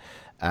stranger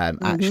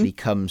actually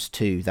comes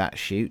to that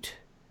shoot.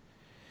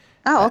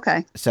 Oh,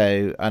 okay.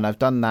 And I've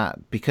done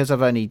that because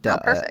I've only done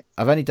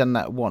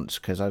that once,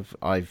 because I've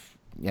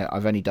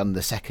only done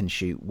the second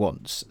shoot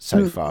once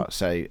so far.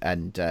 So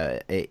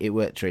it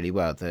worked really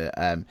well.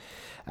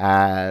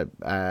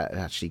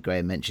 Actually,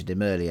 Graham mentioned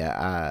him earlier.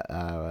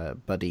 Our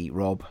buddy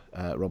Rob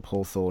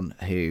Hawthorne,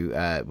 who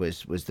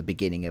was the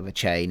beginning of a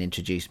chain,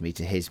 introduced me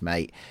to his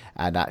mate,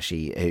 and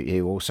actually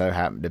who also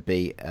happened to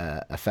be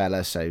a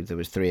fella. So there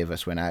was three of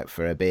us went out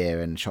for a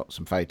beer and shot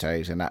some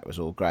photos, and that was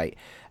all great.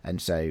 And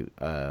so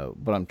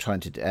what I'm trying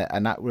to do,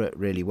 and that worked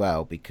really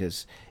well,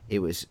 because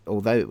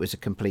although it was a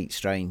complete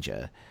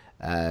stranger,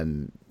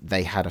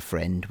 they had a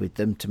friend with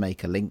them to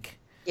make a link.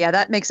 Yeah,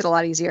 that makes it a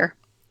lot easier.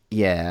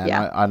 Yeah,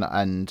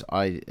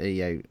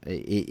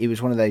 it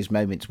was one of those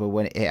moments where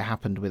when it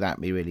happened without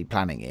me really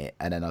planning it,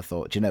 and then I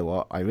thought, you know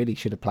what, I really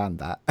should have planned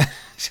that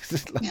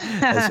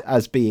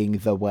as being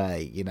the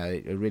way.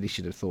 I really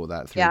should have thought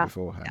that through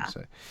beforehand.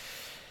 Yeah.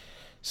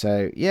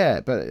 So yeah,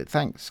 but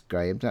thanks,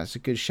 Graham. That's a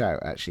good shout,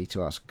 actually,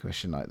 to ask a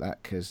question like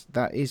that, because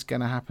that is going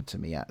to happen to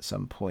me at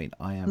some point,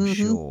 I am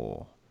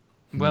sure.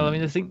 Well, I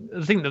mean, the thing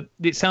that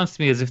it sounds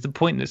to me as if the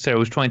point that Sarah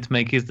was trying to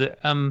make is that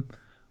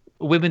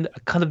women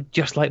are kind of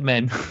just like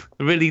men.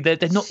 Really, they're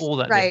not all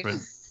that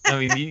different. I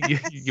mean,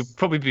 you'll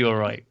probably be all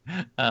right.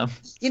 I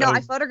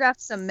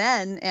photographed some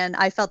men, and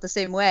I felt the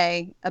same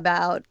way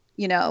about,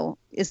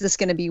 is this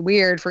going to be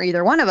weird for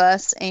either one of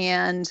us?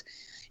 And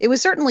it was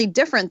certainly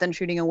different than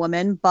shooting a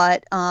woman,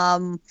 but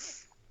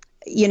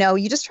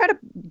you just try to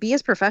be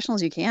as professional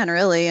as you can,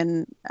 really,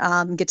 and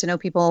get to know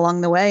people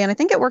along the way. And I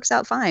think it works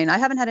out fine. I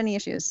haven't had any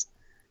issues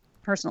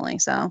personally,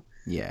 so.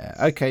 Yeah.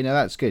 Okay. No,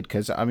 that's good,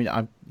 because I mean,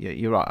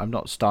 you're right. I'm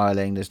not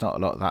styling. There's not a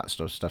lot of that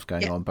sort of stuff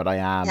going on, but I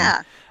am.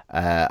 Yeah.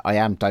 I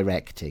am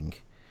directing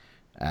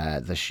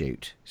the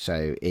shoot.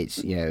 So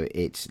it's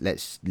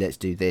let's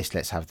do this.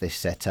 Let's have this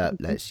set up.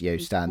 Let's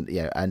stand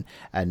and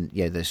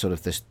the sort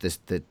of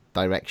the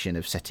direction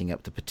of setting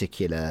up the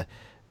particular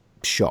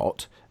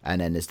shot, and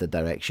then there's the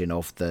direction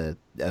of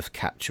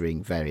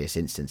capturing various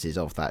instances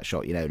of that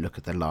shot. Look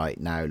at the light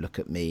now, look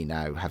at me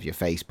now, have your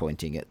face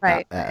pointing at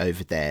that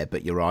over there,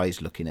 but your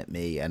eyes looking at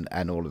me,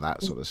 and all of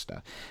that sort of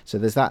stuff. So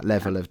there's that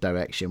level of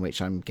direction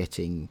which I'm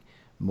getting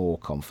more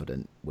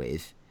confident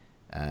with,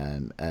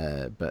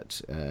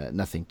 but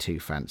nothing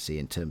too fancy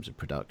in terms of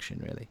production,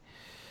 really.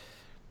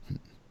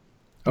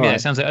 All right.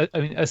 It sounds like, I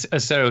mean, as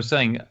Sarah was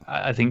saying,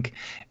 I think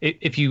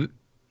if you,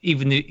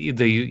 even though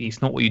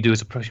it's not what you do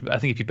as a professional, but I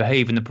think if you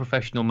behave in a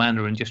professional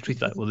manner and just treat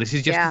it like, well, this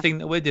is just the thing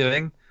that we're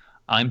doing,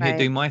 I'm here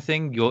doing my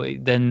thing,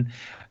 then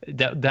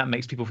that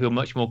makes people feel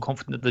much more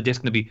confident that they're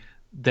going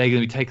to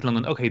be taken along,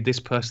 and okay,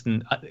 this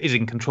person is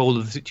in control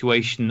of the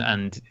situation,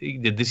 and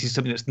this is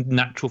something that's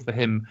natural for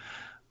him.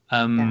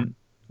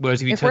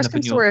 Whereas if you turn up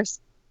and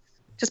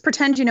just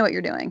pretend you know what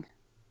you're doing.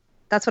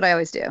 That's what I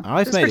always do.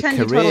 I've made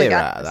a career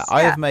out of that.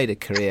 I have made a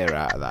career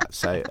out of that.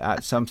 So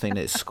that's something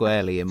that's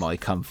squarely in my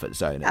comfort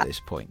zone at this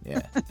point.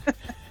 Yeah.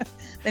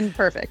 Then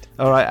perfect.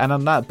 All right. And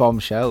on that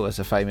bombshell, as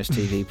a famous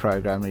TV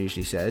program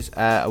usually says,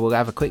 we'll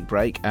have a quick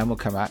break and we'll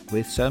come back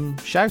with some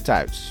shout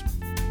outs.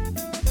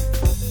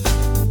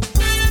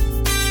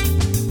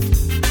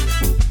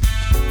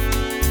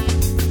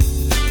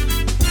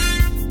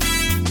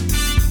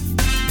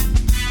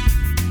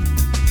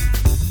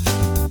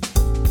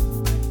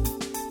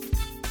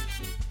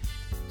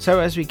 So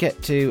as we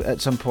get to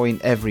at some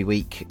point every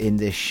week in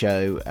this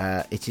show,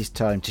 it is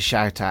time to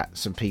shout at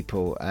some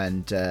people.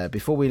 And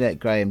before we let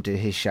Graham do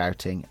his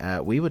shouting,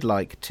 we would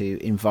like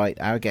to invite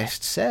our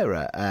guest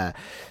Sarah.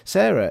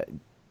 Sarah,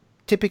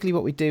 typically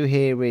what we do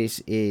here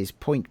is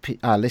point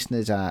our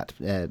listeners at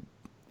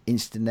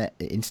internet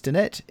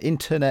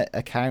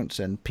accounts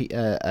and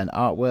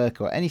artwork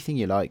or anything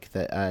you like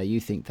that you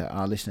think that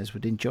our listeners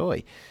would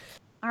enjoy.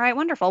 All right,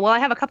 wonderful. Well, I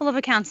have a couple of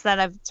accounts that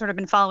I've sort of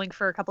been following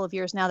for a couple of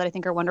years now that I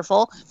think are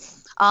wonderful.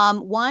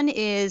 One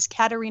is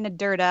Katerina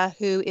Derda,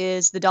 who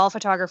is the doll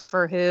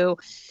photographer who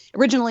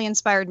originally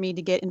inspired me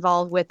to get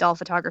involved with doll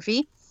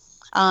photography.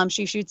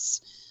 She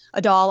shoots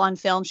a doll on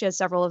film. She has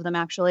several of them,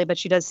 actually, but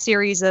she does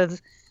series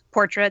of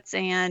portraits,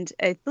 and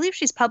I believe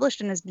she's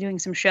published and is doing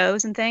some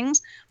shows and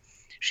things.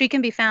 She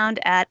can be found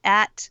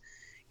at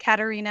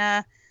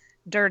Katerina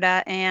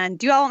Derda. And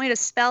do you all want me to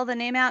spell the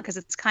name out? Because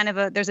it's kind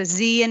of there's a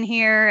Z in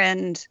here,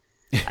 and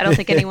I don't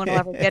think anyone will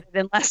ever get it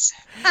unless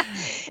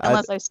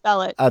I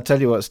spell it. I'll tell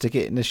you what, stick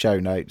it in the show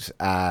notes,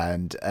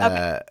 and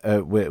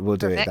we'll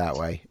do it that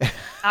way.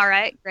 All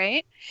right,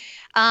 great.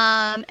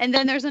 And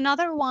then there's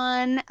another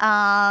one.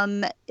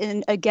 And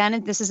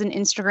again, this is an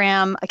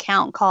Instagram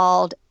account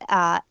called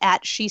at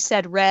She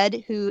Said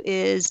Red, who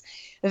is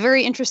a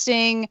very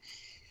interesting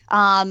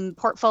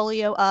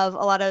portfolio of a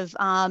lot of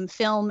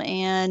film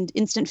and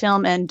instant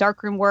film and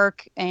darkroom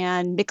work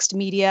and mixed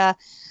media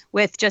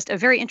with just a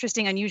very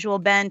interesting, unusual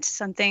bent,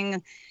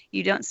 something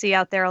you don't see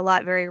out there a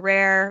lot, very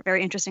rare,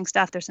 very interesting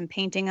stuff. There's some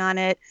painting on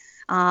it.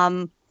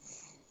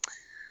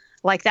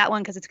 Like that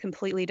one, because it's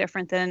completely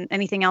different than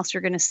anything else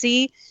you're going to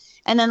see.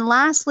 And then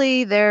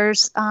lastly,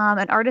 there's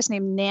an artist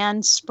named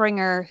Nan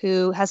Springer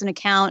who has an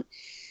account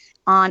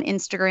on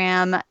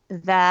Instagram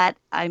that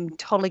I'm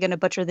totally going to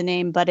butcher the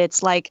name, but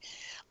it's like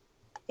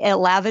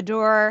El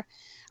Lavador.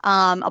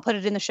 I'll put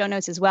it in the show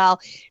notes as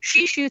well.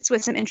 She shoots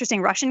with some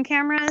interesting Russian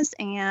cameras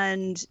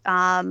and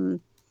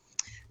had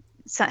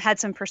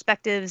some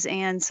perspectives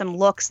and some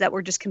looks that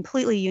were just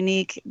completely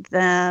unique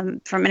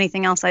from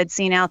anything else I'd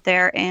seen out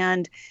there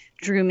and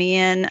drew me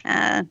in.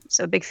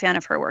 So a big fan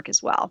of her work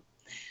as well.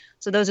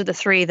 So those are the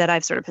three that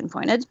I've sort of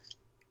pinpointed.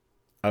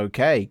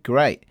 Okay,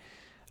 great.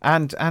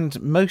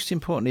 And most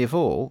importantly of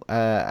all,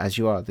 as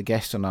you are the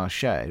guest on our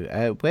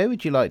show, where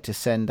would you like to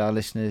send our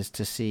listeners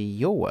to see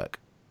your work?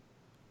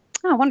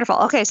 Oh, wonderful.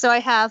 Okay, so I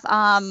have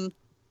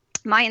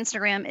my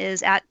Instagram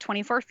is at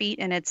 24 feet,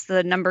 and it's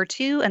the number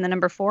 2 and the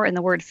number 4 and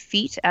the word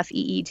feet,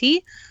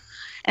 F-E-E-T.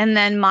 And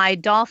then my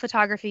doll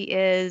photography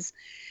is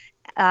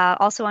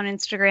also on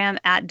Instagram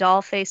at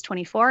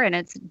dollface24, and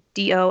it's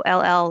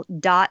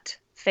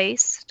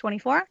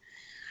DOLL.face24.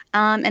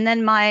 And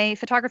then my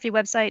photography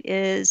website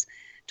is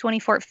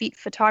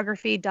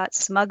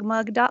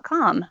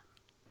 24feetphotography.smugmug.com.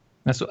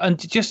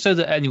 And just so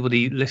that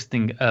anybody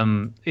listening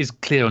is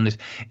clear on this,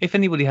 if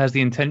anybody has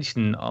the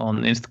intention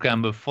on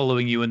Instagram of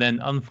following you and then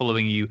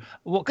unfollowing you,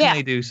 what can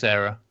they do,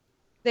 Sarah?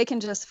 They can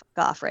just fuck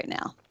off right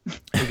now.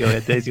 Go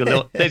ahead. There's your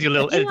little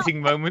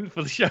editing moment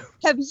for the show.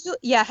 Have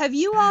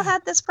you all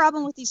had this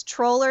problem with these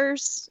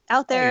trollers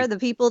out there? The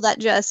people that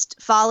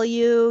just follow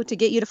you to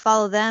get you to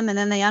follow them and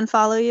then they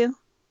unfollow you?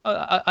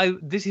 I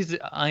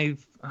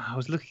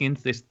was looking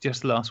into this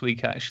just last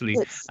week, actually,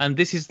 and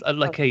this is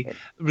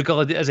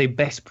regarded as a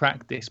best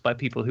practice by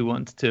people who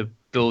want to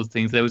build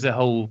things. There was a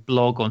whole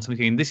blog on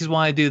something, and this is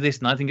why I do this,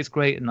 and I think it's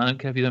great, and I don't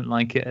care if you don't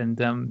like it, and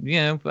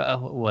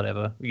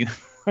whatever.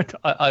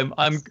 I'm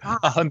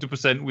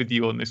 100% with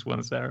you on this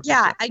one, Sarah.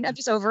 Yeah, I'm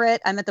just over it.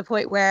 I'm at the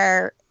point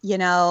where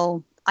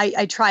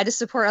I try to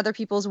support other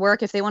people's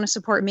work. If they want to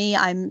support me,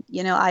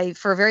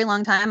 for a very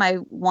long time, I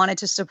wanted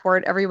to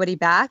support everybody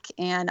back.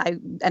 And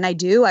I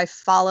do. I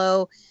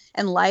follow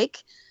and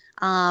like,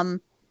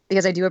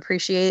 because I do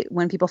appreciate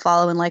when people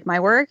follow and like my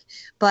work.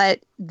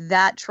 But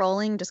that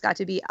trolling just got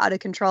to be out of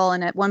control.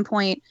 And at one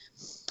point,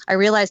 I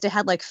realized I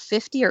had like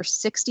 50 or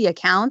 60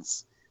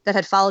 accounts that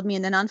had followed me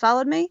and then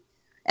unfollowed me.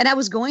 And I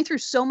was going through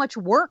so much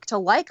work to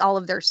like all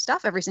of their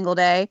stuff every single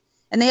day.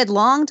 And they had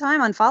long time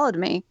unfollowed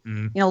me,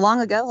 long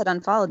ago had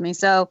unfollowed me.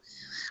 So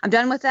I'm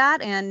done with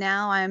that. And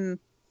now I'm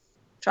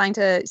trying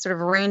to sort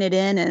of rein it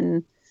in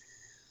and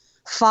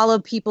follow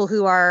people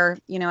who are,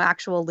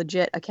 actual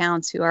legit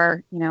accounts who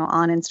are,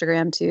 on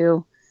Instagram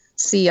to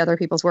see other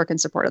people's work and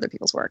support other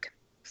people's work.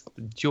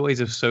 The joys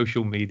of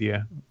social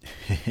media.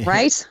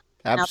 Right?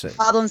 Absolutely.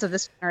 Now, problems of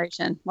this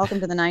generation. Welcome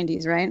to the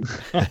 90s, right?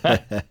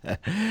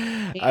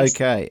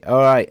 Okay.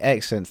 All right.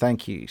 Excellent.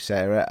 Thank you,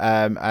 Sarah.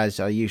 As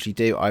I usually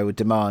do, I would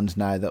demand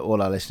now that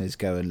all our listeners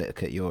go and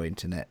look at your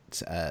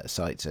internet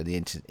sites and the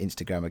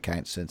Instagram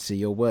accounts and see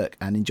your work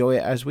and enjoy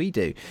it as we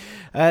do.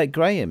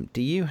 Graham,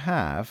 do you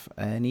have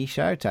any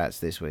shout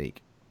outs this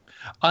week?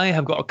 I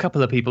have got a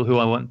couple of people who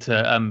I want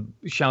to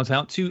shout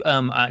out to.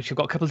 Actually, I've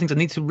got a couple of things I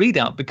need to read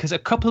out because a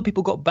couple of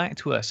people got back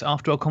to us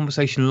after our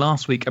conversation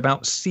last week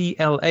about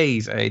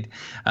CLAs, Aid.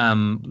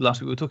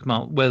 Last week we were talking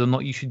about whether or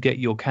not you should get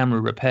your camera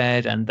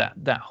repaired and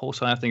that whole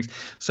side of things.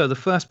 So the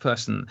first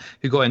person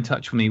who got in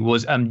touch with me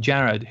was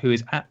Jared, who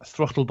is at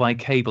Throttle by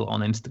Cable on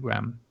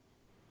Instagram.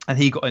 And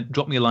he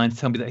dropped me a line to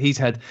tell me that he's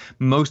had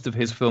most of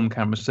his film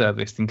camera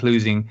serviced,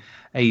 including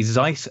a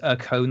Zeiss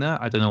Kona,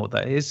 I don't know what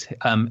that is,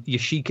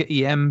 Yashica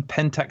EM,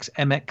 Pentax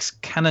MX,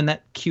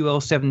 Canonet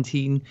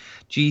QL17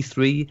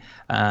 G3,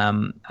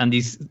 and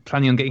he's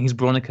planning on getting his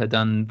Bronica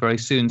done very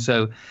soon.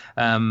 So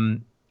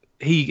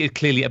he is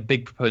clearly a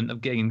big proponent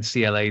of getting the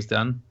CLAs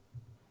done.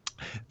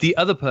 The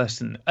other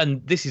person,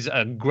 and this is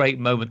a great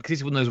moment because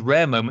it's one of those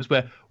rare moments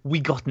where we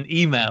got an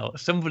email.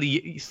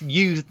 Somebody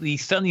used the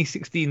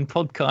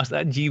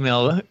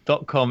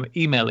sunny16podcast@gmail.com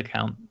email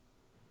account.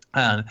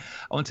 And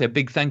I want to say a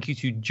big thank you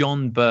to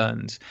John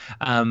Burns,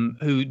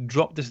 who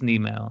dropped us an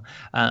email.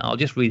 I'll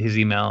just read his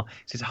email.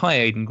 It says, "Hi,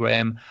 Aidan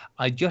Graham.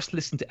 I just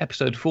listened to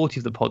episode 40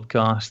 of the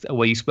podcast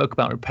where you spoke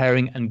about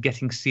repairing and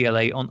getting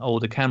CLA on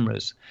older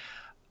cameras.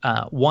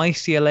 Why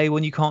CLA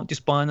when you can't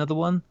just buy another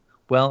one?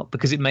 Well,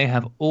 because it may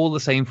have all the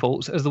same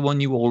faults as the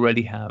one you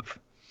already have.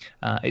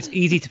 It's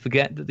easy to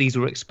forget that these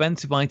are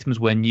expensive items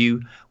when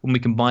we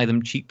can buy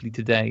them cheaply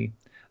today.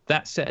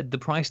 That said, the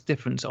price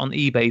difference on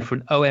eBay for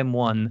an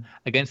OM1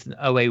 against an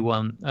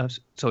OA1,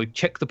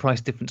 check the price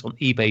difference on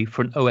eBay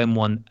for an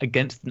OM1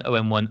 against an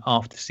OM1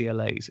 after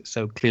CLAs.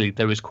 So clearly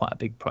there is quite a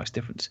big price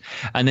difference."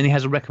 And then he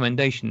has a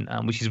recommendation,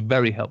 which is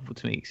very helpful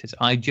to me. He says,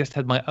 "I just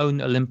had my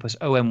own Olympus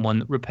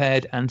OM1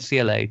 repaired and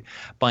CLA'd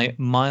by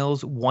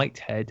Miles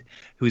Whitehead,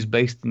 who is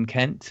based in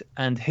Kent,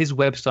 and his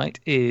website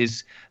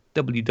is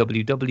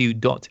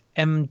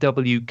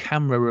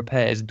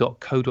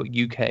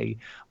www.mwcamerarepairs.co.uk,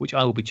 which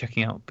I will be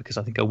checking out because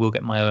I think I will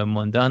get my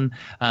OM1 done.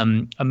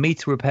 A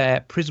meter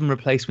repair, prism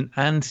replacement,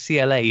 and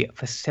CLA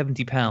for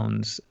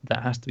 £70.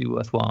 That has to be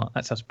worthwhile.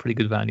 That's pretty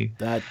good value."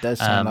 That does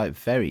sound like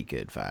very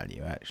good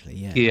value, actually.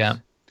 Yeah. Yeah.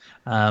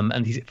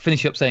 And he's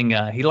finishing up saying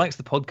he likes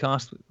the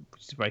podcast, which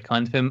is very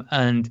kind of him.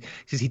 And he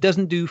says he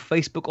doesn't do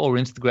Facebook or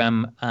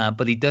Instagram,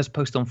 but he does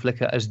post on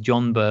Flickr as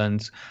John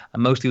Burns,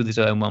 mostly with his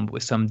own one, but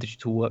with some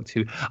digital work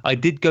too. I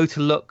did go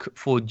to look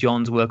for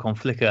John's work on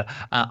Flickr.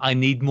 I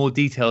need more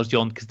details,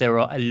 John, because there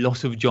are a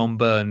lot of John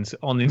Burns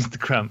on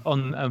Instagram,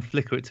 on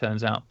Flickr, it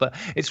turns out. But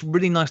it's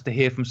really nice to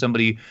hear from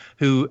somebody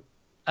who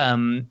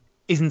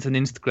isn't an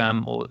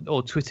Instagram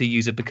or Twitter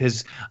user,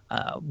 because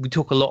we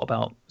talk a lot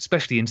about,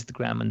 especially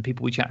Instagram and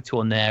people we chat to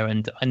on there.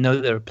 And I know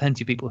there are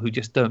plenty of people who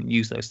just don't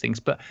use those things.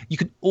 But you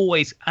can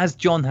always, as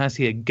John has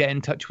here, get in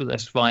touch with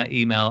us via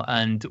email,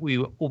 and we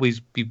will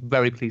always be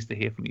very pleased to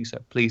hear from you. So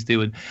please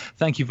do. And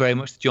thank you very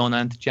much to John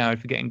and to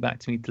Jared for getting back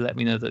to me to let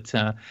me know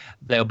that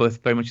they are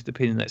both very much of the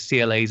opinion that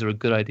CLAs are a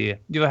good idea.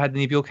 You ever had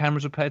any of your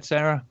cameras repaired,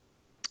 Sarah?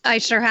 I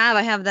sure have.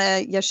 I have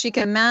the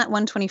Yashica Mat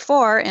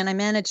 124, and I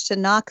managed to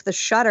knock the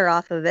shutter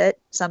off of it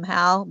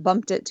somehow.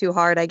 Bumped it too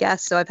hard, I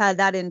guess. So I've had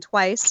that in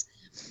twice.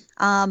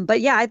 But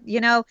yeah,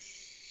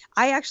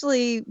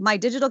 my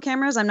digital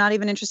cameras, I'm not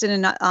even interested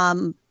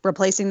in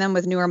replacing them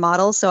with newer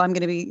models. So I'm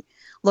going to be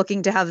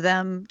looking to have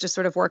them just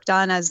sort of worked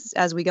on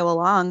as we go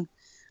along,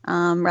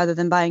 rather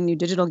than buying new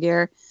digital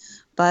gear.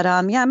 But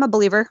yeah, I'm a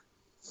believer.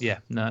 Yeah,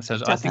 no, it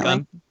sounds. Definitely. I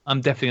think I'm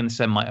definitely going to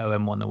send my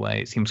OM1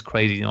 away. It seems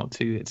crazy not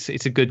to. It's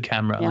a good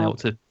camera, and I ought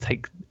to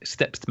take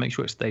steps to make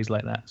sure it stays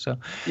like that. So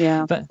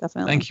yeah,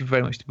 definitely. Thank you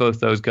very much to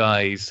both those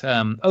guys.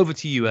 Over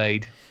to you,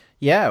 Aid.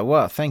 Yeah,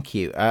 well, thank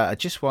you.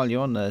 Just while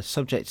you're on the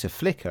subject of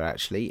Flickr,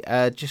 actually,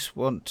 just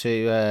want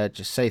to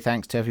just say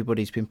thanks to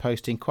everybody who's been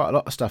posting quite a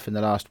lot of stuff in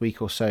the last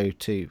week or so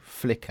to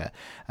Flickr.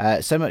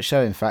 So much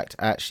so, in fact,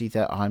 actually,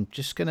 that I'm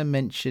just going to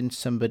mention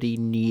somebody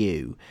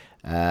new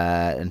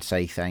and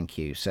say thank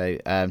you. So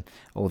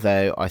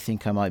although I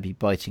think I might be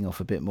biting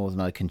off a bit more than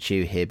I can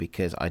chew here,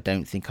 because I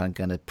don't think I'm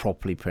going to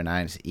properly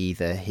pronounce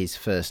either his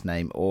first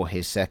name or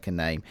his second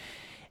name,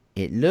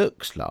 it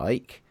looks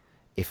like,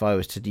 if I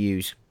was to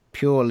use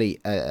purely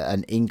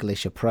an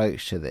English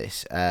approach to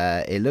this,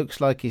 it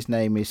looks like his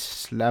name is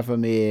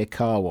Slavomir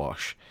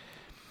Carwash.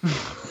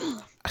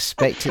 I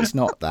suspect it's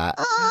not that,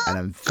 and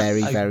I'm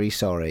very, very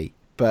sorry.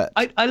 But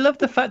I love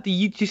the fact that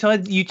you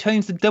decided you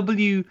changed the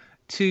W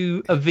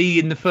to a V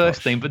in the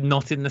first name, but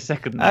not in the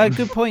second name.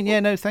 Good point. Yeah,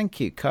 no, thank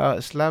you.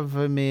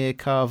 Slavomir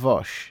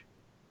Carvosh.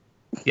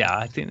 Yeah,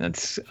 I think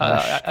that's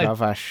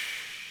Carvosh.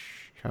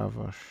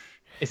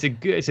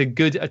 It's a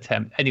good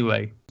attempt.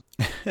 Anyway.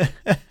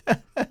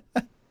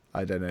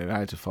 I don't know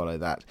how to follow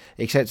that,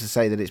 except to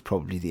say that it's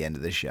probably the end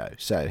of the show.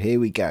 So here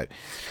we go.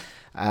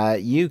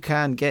 You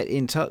can get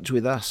in touch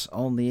with us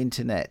on the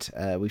internet.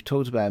 We've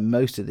talked about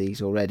most of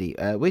these already.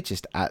 We're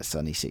just at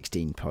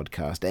Sunny16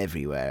 Podcast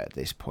everywhere at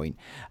this point.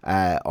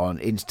 On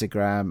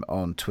Instagram,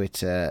 on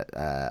Twitter,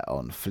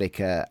 on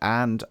Flickr,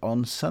 and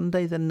on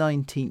Sunday the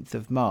 19th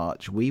of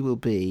March, we will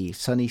be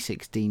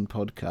Sunny16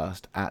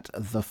 Podcast at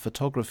The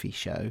Photography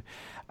Show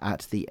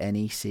at the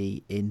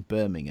NEC in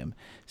Birmingham.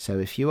 So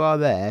if you are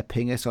there,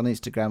 ping us on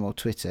Instagram or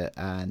Twitter,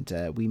 and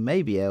we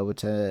may be able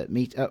to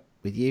meet up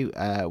with you.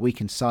 We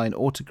can sign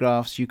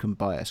autographs. You can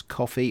buy us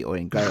coffee, or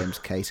in Graham's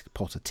case, a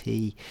pot of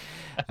tea.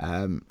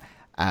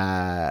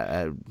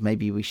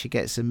 Maybe we should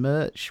get some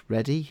merch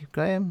ready,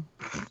 Graham.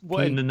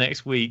 What, in the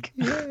next week?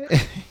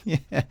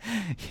 Yeah.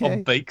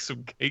 I'll bake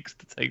some cakes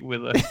to take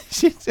with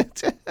us.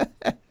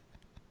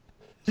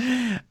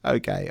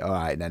 Okay, all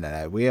right.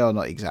 No. We are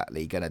not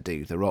exactly going to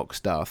do the rock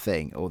star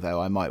thing,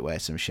 although I might wear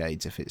some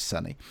shades if it's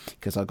sunny,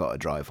 because I've got to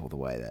drive all the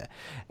way there.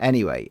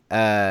 Anyway,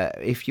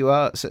 if you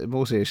are,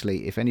 more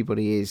seriously, if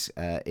anybody is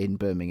in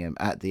Birmingham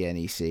at the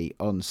NEC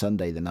on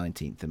Sunday the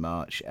 19th of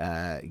March,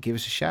 give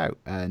us a shout,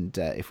 and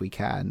if we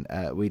can,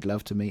 we'd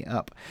love to meet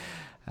up.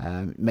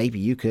 Maybe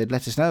you could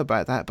let us know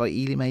about that by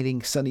emailing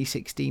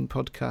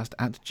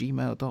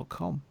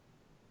sunny16podcast@gmail.com.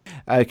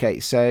 Okay,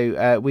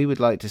 so we would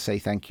like to say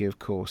thank you, of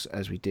course,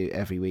 as we do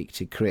every week,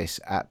 to Chris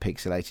at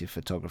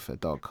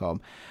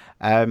pixelatedphotographer.com.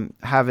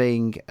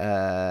 Having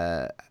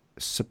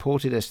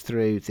supported us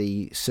through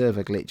the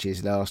server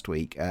glitches last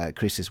week,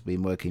 Chris has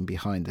been working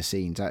behind the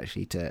scenes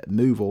actually to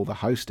move all the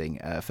hosting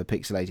for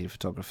Pixelated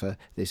Photographer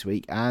this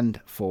week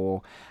and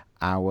for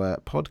our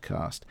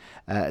podcast.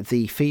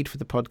 The feed for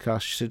the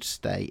podcast should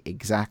stay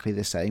exactly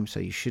the same, so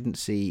you shouldn't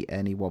see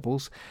any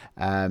wobbles,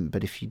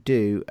 but if you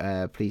do,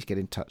 please get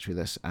in touch with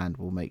us and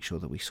we'll make sure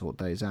that we sort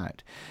those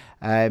out.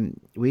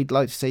 We'd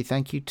like to say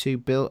thank you to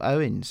Bill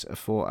Owens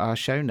for our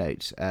show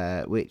notes,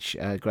 which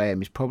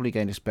Graham is probably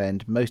going to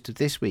spend most of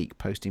this week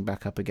posting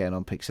back up again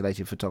on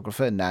Pixelated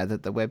Photographer now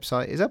that the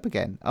website is up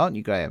again, aren't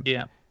you, Graham?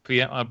 Yeah,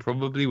 I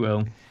probably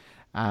will.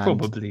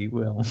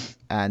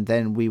 And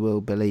then we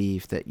will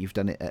believe that you've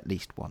done it at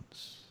least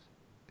once.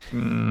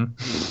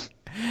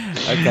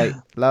 Okay,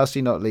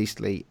 lastly not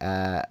leastly,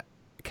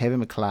 Kevin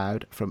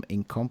MacLeod from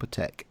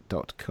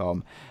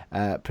Incompetech.com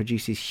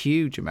produces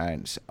huge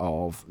amounts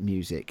of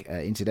music,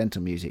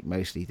 incidental music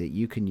mostly, that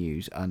you can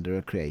use under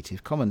a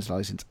Creative Commons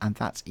license, and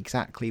that's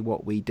exactly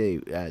what we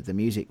do. The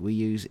music we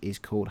use is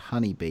called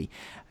Honeybee.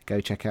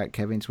 Go check out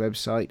Kevin's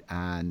website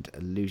and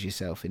lose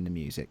yourself in the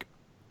music.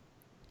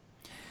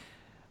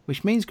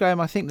 Which means,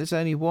 Graham, I think there's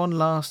only one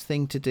last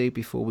thing to do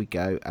before we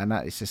go, and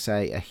that is to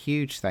say a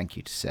huge thank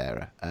you to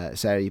Sarah.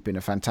 Sarah, you've been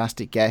a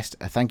fantastic guest.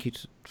 Thank you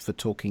for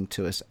talking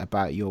to us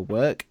about your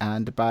work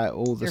and about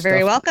all the You're stuff.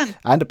 very welcome.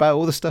 And about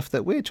all the stuff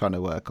that we're trying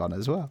to work on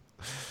as well.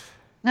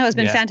 No, it's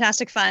been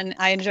fantastic fun.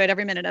 I enjoyed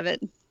every minute of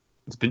it.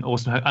 It's been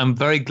awesome. I'm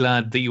very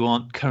glad that you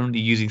aren't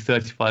currently using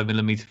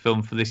 35mm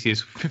film for this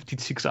year's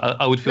 56.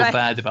 I would feel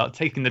bad about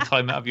taking the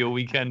time out of your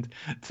weekend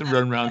to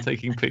run around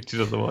taking pictures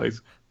otherwise.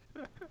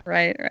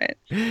 Right.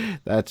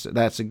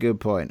 That's a good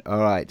point. All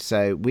right,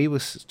 so we will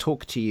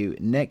talk to you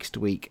next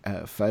week,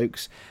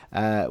 folks,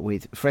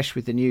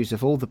 with the news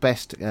of all the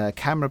best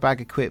camera bag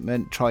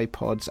equipment,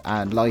 tripods,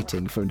 and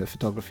lighting from the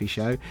photography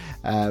show,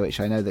 which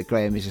I know that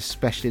Graham is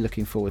especially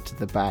looking forward to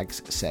the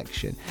bags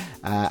section.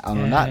 And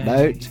on that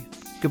note,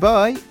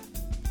 goodbye.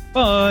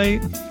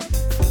 Bye.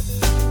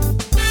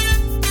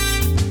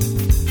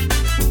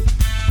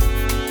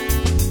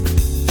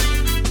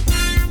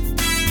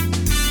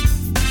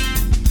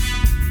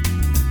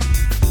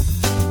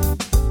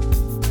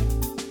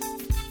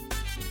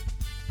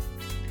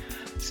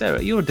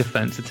 Sarah, you're a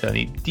defence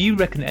attorney. Do you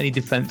reckon any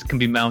defence can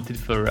be mounted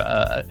for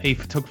a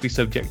photography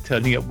subject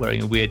turning up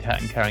wearing a weird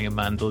hat and carrying a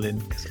mandolin?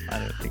 Because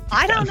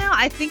I don't know.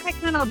 I think I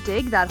kind of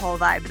dig that whole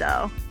vibe,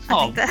 though.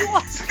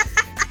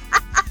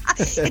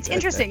 It's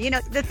interesting.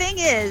 The thing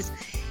is,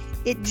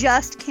 it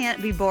just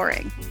can't be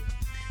boring.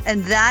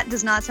 And that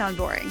does not sound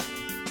boring.